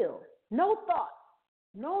still. No thoughts.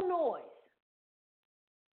 No noise.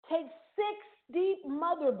 Take 6 deep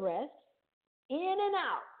mother breaths in and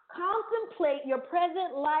out. Contemplate your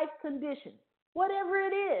present life condition. Whatever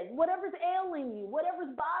it is, whatever's ailing you,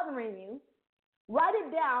 whatever's bothering you, write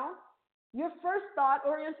it down, your first thought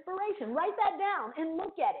or inspiration. Write that down and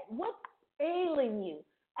look at it. What's ailing you?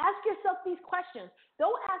 Ask yourself these questions.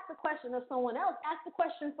 Don't ask the question of someone else. Ask the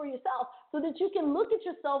question for yourself so that you can look at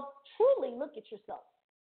yourself, truly look at yourself.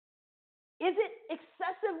 Is it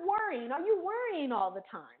excessive worrying? Are you worrying all the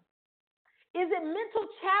time? Is it mental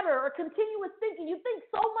chatter or continuous thinking? You think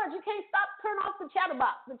so much, you can't turn off the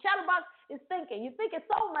chatterbox. The chatterbox is thinking. You think it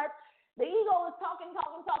so much, the ego is talking.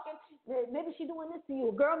 Maybe she's doing this to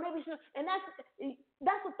you. Girl, maybe she, and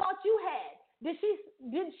that's a thought you had. Did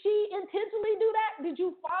she intentionally do that? Did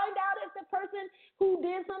you find out if the person who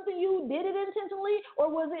did something, you did it intentionally,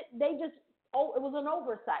 or was it it was an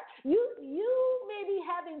oversight? You may be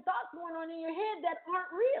having thoughts going on in your head that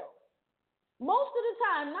aren't real. Most of the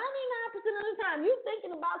time, 99% of the time, you're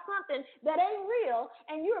thinking about something that ain't real,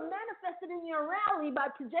 and you're manifesting in your reality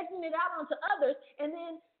by projecting it out onto others, and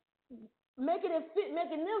then making them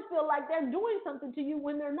feel like they're doing something to you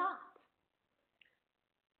when they're not.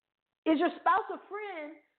 Is your spouse a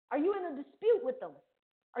friend? Are you in a dispute with them?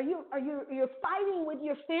 Are you fighting with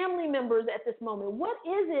your family members at this moment? What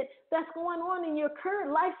is it that's going on in your current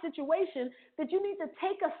life situation that you need to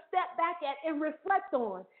take a step back at and reflect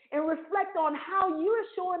on how you're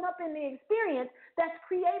showing up in the experience that's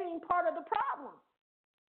creating part of the problem?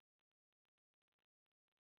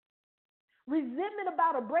 Resentment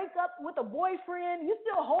about a breakup with a boyfriend, you're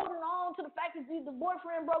still holding on to the fact that the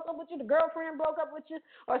boyfriend broke up with you, the girlfriend broke up with you,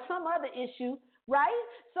 or some other issue, right?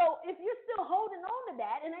 So if you're still holding on to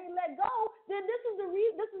that and ain't let go, then this is the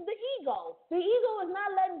ego. The ego is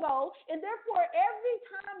not letting go, and therefore every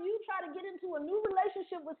time you try to get into a new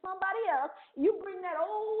relationship with somebody else, you bring that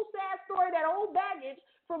old sad story, that old baggage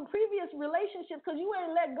from previous relationships because you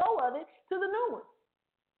ain't let go of it to the new one.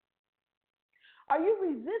 Are you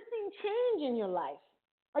resisting change in your life?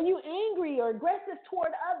 Are you angry or aggressive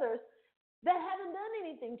toward others that haven't done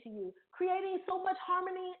anything to you, creating so much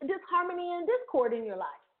disharmony and discord in your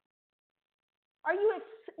life?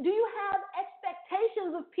 Do you have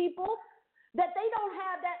expectations of people that they don't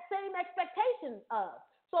have that same expectation of?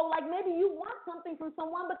 So like maybe you want something from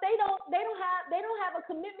someone, but they don't have a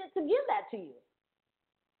commitment to give that to you,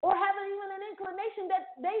 or having even an inclination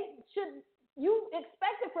that they should. You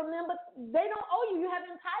expect it from them, but they don't owe you. You have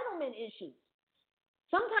entitlement issues.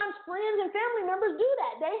 Sometimes friends and family members do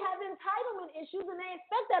that. They have entitlement issues, and they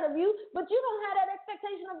expect that of you, but you don't have that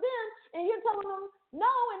expectation of them, and you're telling them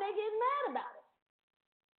no, and they get mad about it.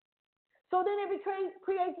 So then it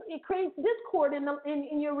creates discord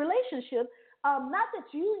in your relationship. Not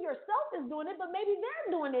that you yourself is doing it, but maybe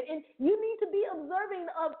they're doing it, and you need to be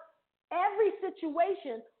observing of every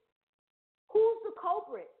situation. Who's the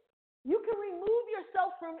culprit? You can remove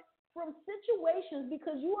yourself from situations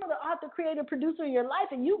because you are the author, creator, producer in your life,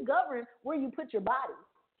 and you govern where you put your body.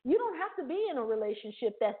 You don't have to be in a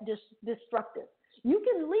relationship that's destructive. You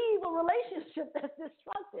can leave a relationship that's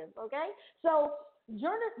destructive, okay? So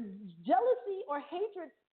jealousy or hatred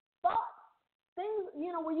thoughts, things,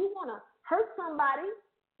 where you want to hurt somebody,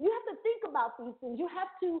 you have to think about these things. You have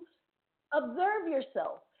to observe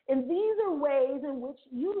yourself. And these are ways in which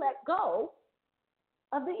you let go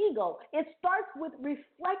of the ego. It starts with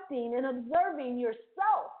reflecting and observing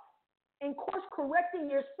yourself and course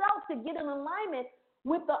correcting yourself to get in alignment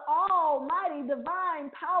with the almighty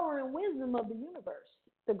divine power and wisdom of the universe,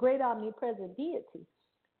 the great omnipresent deity.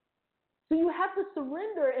 So you have to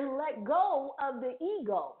surrender and let go of the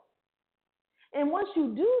ego. And once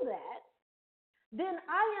you do that, then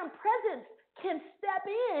I am presence can step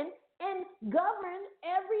in and govern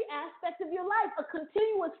every aspect of your life, a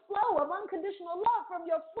continuous flow of unconditional love from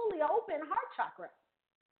your fully open heart chakra.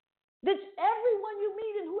 That everyone you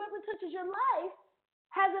meet and whoever touches your life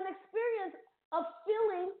has an experience of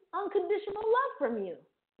feeling unconditional love from you.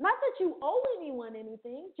 Not that you owe anyone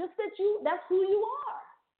anything, just that that's who you are.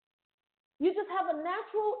 You just have a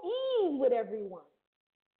natural ease with everyone.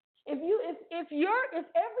 If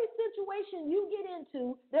every situation you get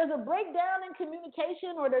into, there's a breakdown in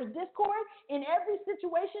communication or there's discord in every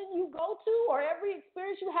situation you go to or every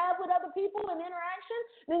experience you have with other people and interaction,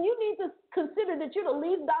 then you need to consider that you're the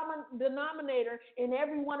least denominator in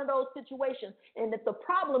every one of those situations, and that the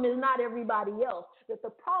problem is not everybody else, that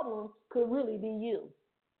the problem could really be you.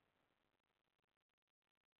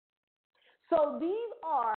 So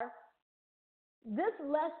this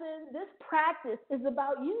lesson, this practice is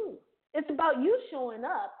about you. It's about you showing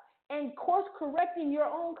up and course correcting your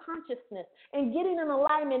own consciousness and getting in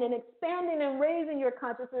alignment and expanding and raising your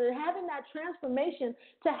consciousness and having that transformation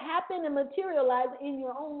to happen and materialize in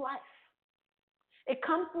your own life. It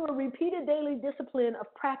comes through a repeated daily discipline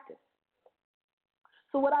of practice.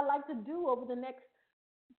 So what I like to do over the next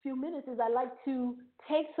few minutes is I like to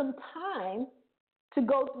take some time to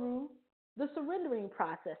go through the surrendering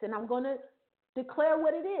process, and I'm going to declare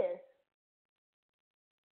what it is.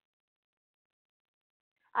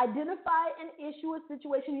 Identify an issue or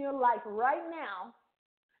situation in your life right now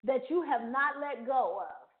that you have not let go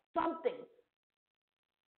of. Something.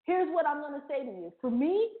 Here's what I'm going to say to you. For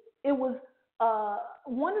me, it was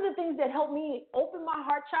one of the things that helped me open my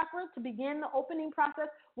heart chakra to begin the opening process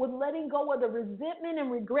was letting go of the resentment and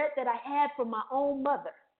regret that I had for my own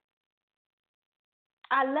mother.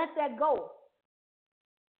 I let that go.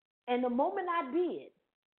 And the moment I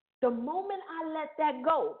let that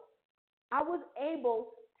go, I was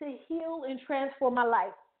able to heal and transform my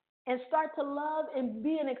life and start to love and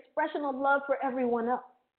be an expression of love for everyone else.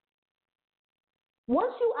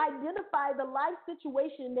 Once you identify the life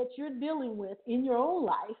situation that you're dealing with in your own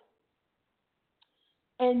life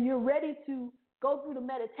and you're ready to go through the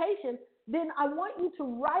meditation, then I want you to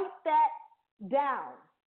write that down.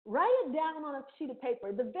 Write it down on a sheet of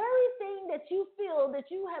paper, the very thing that you feel that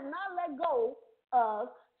you have not let go of,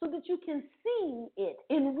 so that you can see it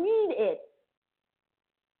and read it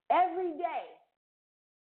every day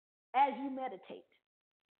as you meditate.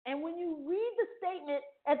 And when you read the statement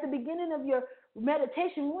at the beginning of your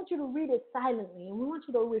meditation, we want you to read it silently, and we want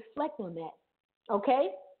you to reflect on that, okay?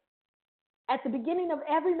 At the beginning of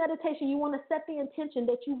every meditation, you want to set the intention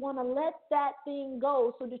that you want to let that thing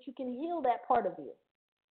go so that you can heal that part of you.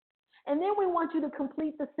 And then we want you to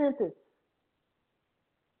complete the sentence.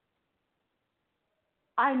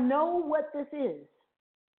 I know what this is.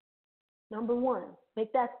 Number one,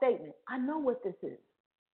 make that statement. I know what this is.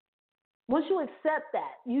 Once you accept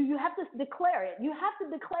that, you have to declare it. You have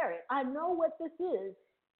to declare it. I know what this is.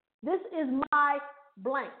 This is my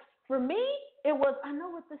blank. For me, it was, I know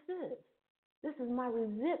what this is. This is my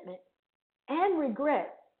resentment and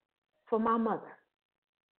regret for my mother,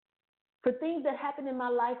 for things that happened in my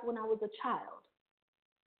life when I was a child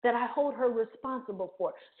that I hold her responsible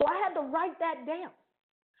for. So I had to write that down.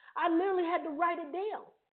 I literally had to write it down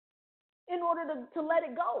in order to let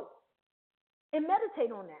it go and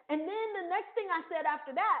meditate on that. And then the next thing I said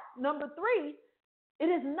after that, number 3, it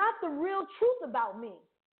is not the real truth about me.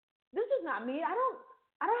 This is not me. I don't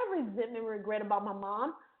have resentment and regret about my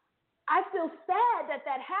mom. I feel sad that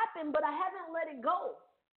happened, but I haven't let it go.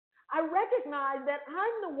 I recognize that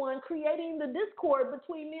I'm the one creating the discord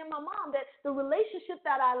between me and my mom, that the relationship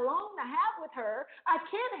that I long to have with her, I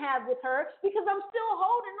can't have with her because I'm still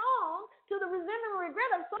holding on to the resentment and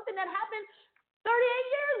regret of something that happened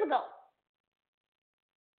 38 years ago.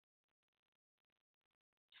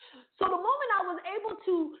 So the moment I was able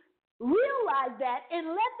to realize that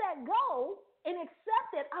and let that go and accept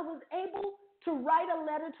it, I was able to write a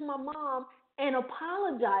letter to my mom and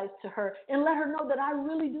apologize to her and let her know that I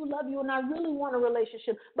really do love you and I really want a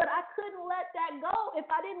relationship. But I couldn't let that go. If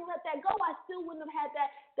I didn't let that go, I still wouldn't have had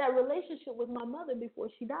that relationship with my mother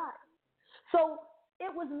before she died. So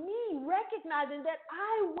it was me recognizing that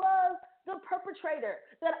I was the perpetrator,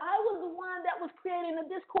 that I was the one that was creating a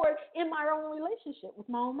discord in my own relationship with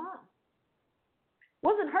my own mom.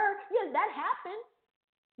 Wasn't her. Yes, that happened.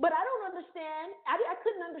 But I don't understand. I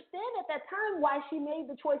couldn't understand at that time why she made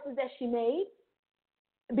the choices that she made,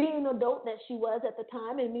 being an adult that she was at the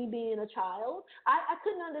time and me being a child. I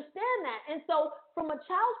couldn't understand that. And so from a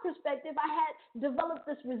child's perspective, I had developed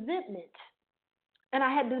this resentment and I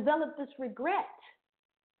had developed this regret.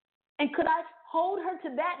 And could I hold her to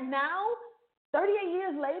that now, 38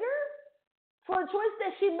 years later, for a choice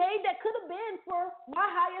that she made that could have been for my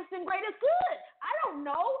highest and greatest good? I don't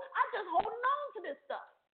know. I'm just holding on to this stuff.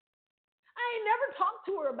 I ain't never talked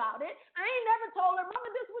to her about it. I ain't never told her, Mama,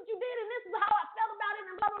 this is what you did, and this is how I felt about it,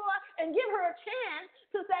 and blah, blah, blah, and give her a chance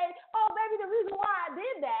to say, oh, baby, the reason why I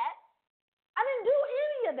did that, I didn't do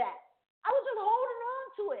any of that. I was just holding on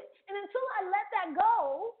to it. And until I let that go,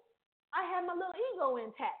 I had my little ego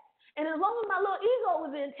intact. And as long as my little ego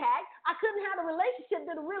was intact, I couldn't have a relationship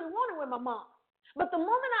that I really wanted with my mom. But the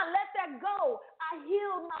moment I let that go, I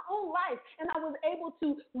healed my own life, and I was able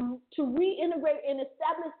to reintegrate and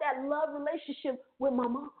establish that love relationship with my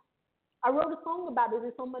mom. I wrote a song about it.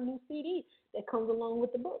 It's on my new CD that comes along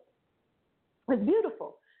with the book. It's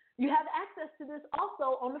beautiful. You have access to this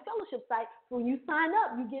also on the fellowship site. When you sign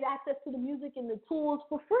up, you get access to the music and the tools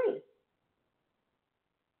for free.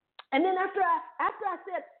 And then after I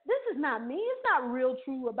said, this is not me, it's not real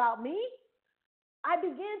true about me, I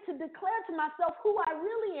began to declare to myself who I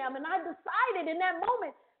really am. And I decided in that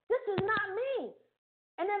moment, this is not me.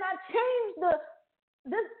 And then I changed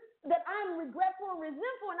that I'm regretful and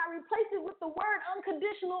resentful, and I replaced it with the word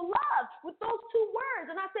unconditional love, with those two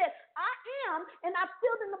words. And I said, I am, and I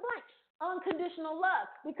filled in the blank, unconditional love.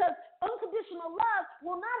 Because unconditional love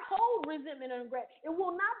will not hold resentment and regret. It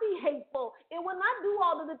will not be hateful. It will not do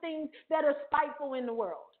all of the things that are spiteful in the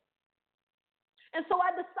world. And so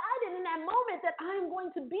I decided in that moment that I am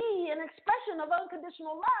going to be an expression of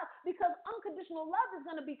unconditional love, because unconditional love is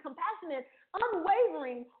going to be compassionate,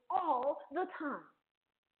 unwavering all the time.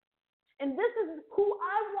 And this is who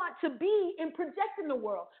I want to be and project in the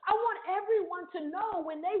world. I want everyone to know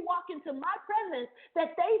when they walk into my presence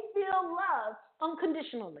that they feel love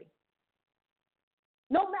unconditionally,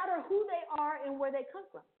 no matter who they are and where they come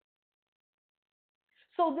from.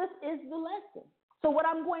 So this is the lesson. So what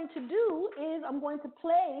I'm going to do is I'm going to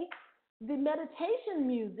play the meditation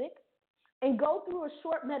music and go through a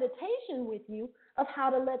short meditation with you of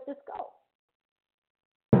how to let this go.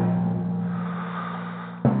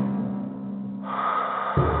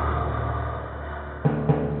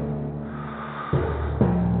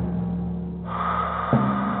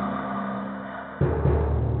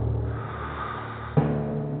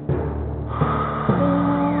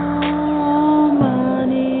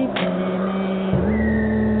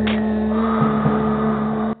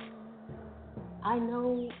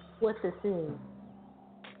 What this is.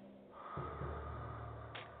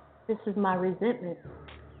 This is my resentment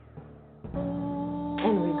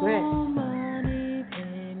and regret.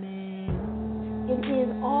 It is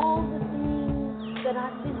all the things that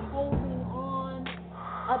I've been holding on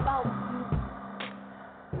about you.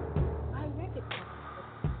 I recognize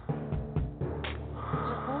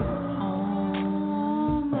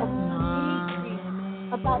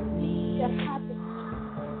it. About things that happened.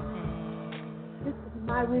 This is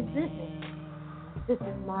my resentment. This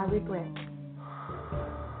is my regret.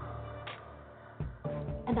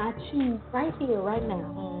 And I choose right here, right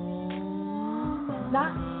now,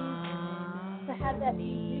 not to have that be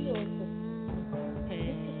real. This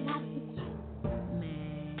is not the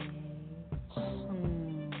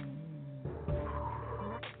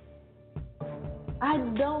I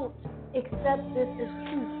don't accept this as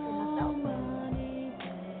truth for myself,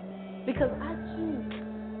 because I choose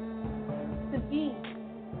to be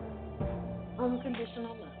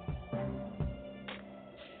unconditional love.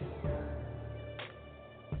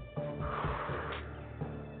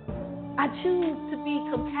 I choose to be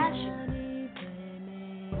compassionate.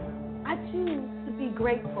 I choose to be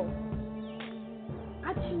grateful.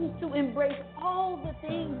 I choose to embrace all the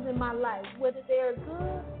things in my life, whether they're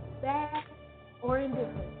good, bad, or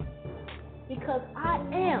indifferent, because I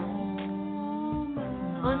am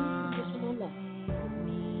unconditional love.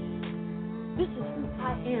 This is who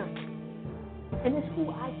I am. And it's who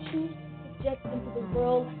I choose to project into the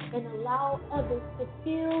world and allow others to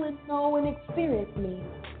feel and know and experience me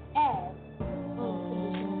as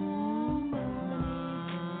unconditional.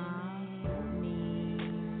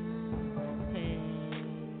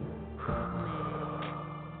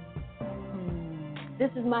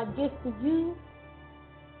 This is my gift to you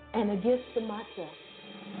and a gift to myself.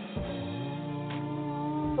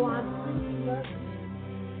 So I'm free to love you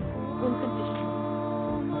unconditionally.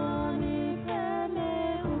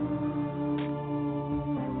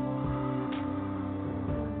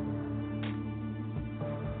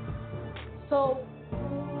 So,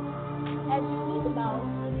 as you think about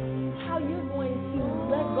how you're going to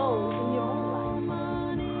let go in your own life,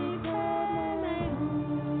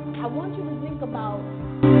 I want you to think about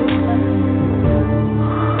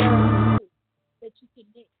that you can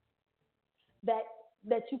make,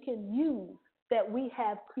 that you can use, that we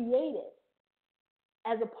have created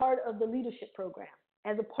as a part of the leadership program,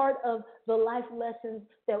 as a part of the life lessons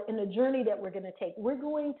that in the journey that we're going to take. We're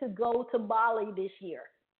going to go to Bali this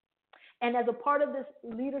year. And as a part of this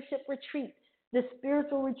leadership retreat, this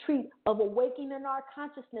spiritual retreat of awakening our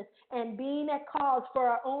consciousness and being at cause for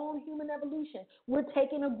our own human evolution, we're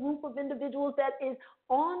taking a group of individuals that is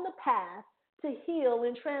on the path to heal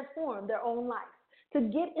and transform their own life, to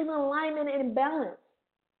get in alignment and balance,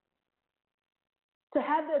 to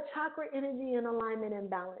have their chakra energy in alignment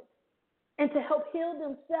and balance, and to help heal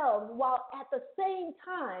themselves while at the same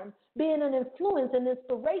time being an influence and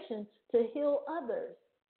inspiration to heal others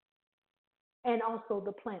and also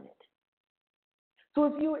the planet. So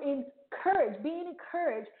if you're encouraged, being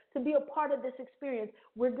encouraged to be a part of this experience,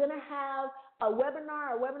 we're going to have a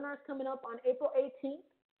webinar. Our webinar is coming up on April 18th.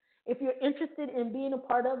 If you're interested in being a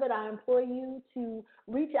part of it, I implore you to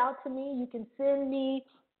reach out to me. You can send me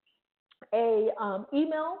a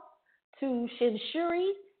email to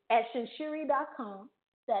Shinshuri@Shinshuri.com.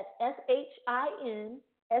 That's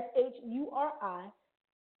SHINSHURI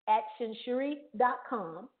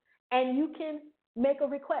 @Shinshuri.com. And you can make a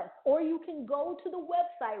request, or you can go to the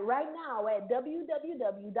website right now at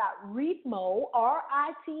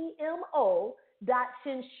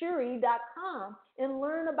www.ritmo.Shinshuri.com and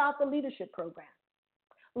learn about the leadership program.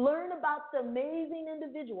 Learn about the amazing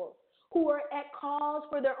individuals who are at cause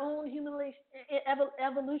for their own human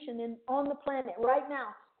evolution on the planet right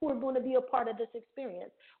now, who are going to be a part of this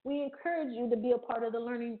experience. We encourage you to be a part of the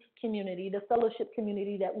learning community, the fellowship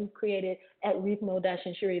community that we've created at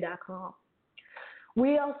ritmo.Shinshuri.com.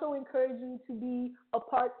 We also encourage you to be a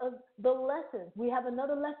part of the lessons. We have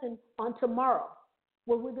another lesson on tomorrow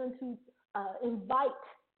where we're going to invite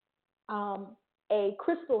a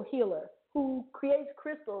crystal healer who creates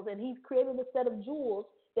crystals, and he's created a set of jewels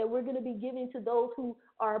that we're going to be giving to those who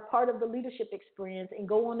are a part of the leadership experience and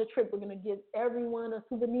go on the trip. We're going to give everyone a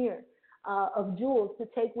souvenir of jewels to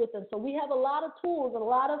take with them. So we have a lot of tools and a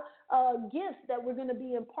lot of gifts that we're going to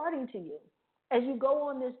be imparting to you as you go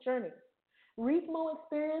on this journey. Ritmo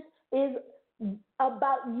experience is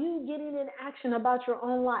about you getting in action about your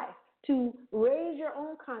own life to raise your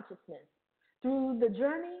own consciousness through the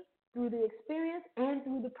journey, through the experience, and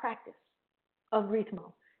through the practice of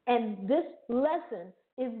Ritmo. And this lesson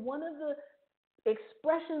is one of the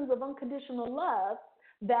expressions of unconditional love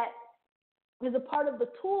that is a part of the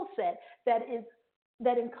tool set that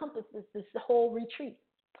encompasses this whole retreat.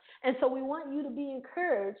 And so we want you to be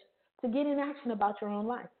encouraged to get in action about your own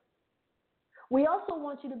life. We also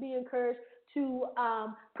want you to be encouraged to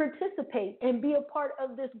participate and be a part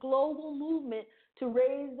of this global movement to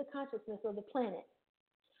raise the consciousness of the planet,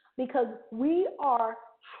 because we are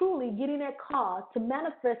truly getting at cause to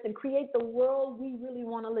manifest and create the world we really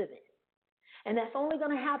want to live in. And that's only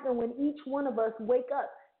going to happen when each one of us wake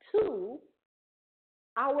up to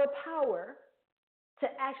our power to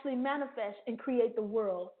actually manifest and create the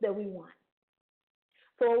world that we want.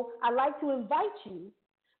 So I'd like to invite you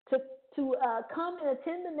to come and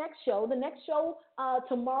attend the next show. The next show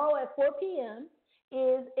tomorrow at 4 p.m.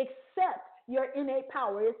 is Accept Your Innate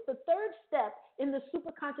Power. It's the third step in the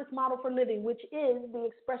superconscious model for living, which is the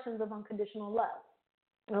expressions of unconditional love.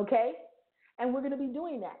 Okay? And we're going to be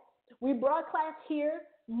doing that. We broadcast here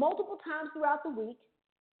multiple times throughout the week.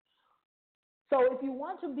 So if you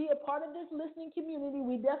want to be a part of this listening community,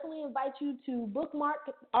 we definitely invite you to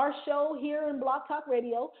bookmark our show here in Blog Talk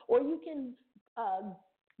Radio, or you can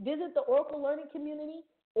visit the Oracle Learning Community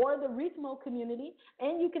or the Ritmo community,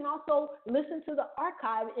 and you can also listen to the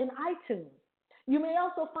archive in iTunes. You may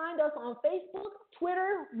also find us on Facebook,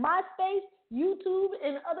 Twitter, MySpace, YouTube,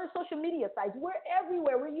 and other social media sites. We're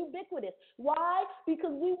everywhere. We're ubiquitous. Why?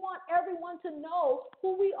 Because we want everyone to know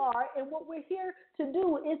who we are, and what we're here to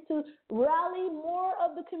do is to rally more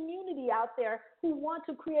of the community out there who want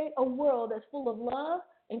to create a world that's full of love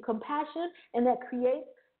and compassion, and that creates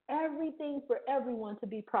everything for everyone to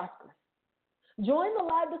be prosperous. Join the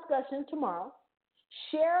live discussion tomorrow.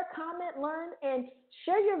 Share, comment, learn, and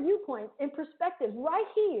share your viewpoints and perspectives right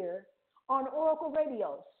here on Oracle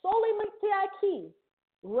Radio. Solely Mitiaki,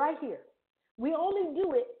 right here. We only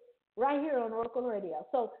do it right here on Oracle Radio.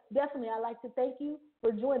 So definitely I'd like to thank you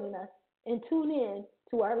for joining us, and tune in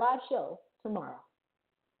to our live show tomorrow.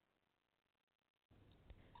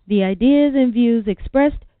 The ideas and views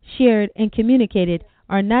expressed, shared, and communicated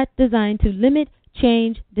are not designed to limit,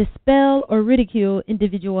 change, dispel, or ridicule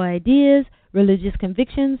individual ideas, religious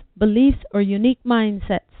convictions, beliefs, or unique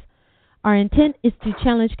mindsets. Our intent is to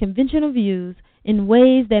challenge conventional views in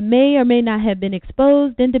ways that may or may not have been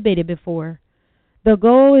exposed and debated before. The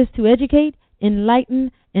goal is to educate,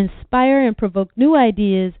 enlighten, inspire, and provoke new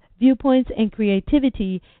ideas, viewpoints, and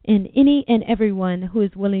creativity in any and everyone who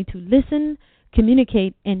is willing to listen,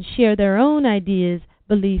 communicate, and share their own ideas,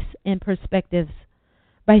 beliefs, and perspectives.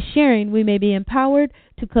 By sharing, we may be empowered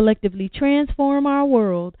to collectively transform our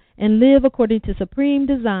world and live according to supreme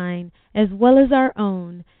design as well as our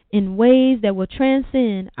own in ways that will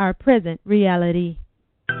transcend our present reality.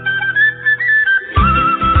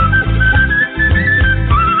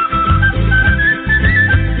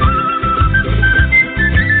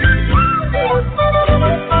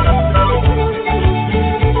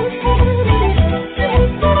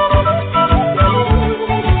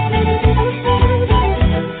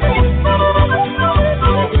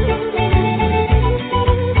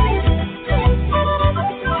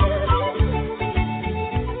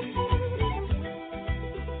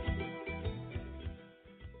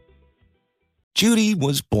 Judy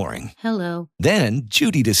was boring. Hello. Then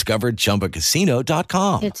Judy discovered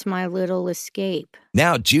ChumbaCasino.com. It's my little escape.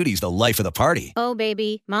 Now Judy's the life of the party. Oh,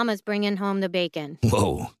 baby, mama's bringing home the bacon.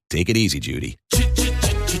 Whoa, take it easy, Judy.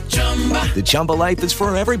 The Chumba life is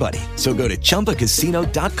for everybody. So go to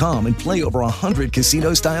ChumbaCasino.com and play over 100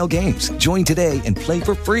 casino-style games. Join today and play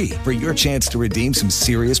for free for your chance to redeem some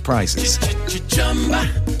serious prizes.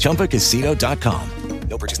 ChumbaCasino.com.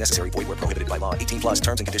 No purchase necessary. Void where prohibited by law. 18+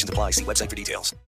 terms and conditions apply. See website for details.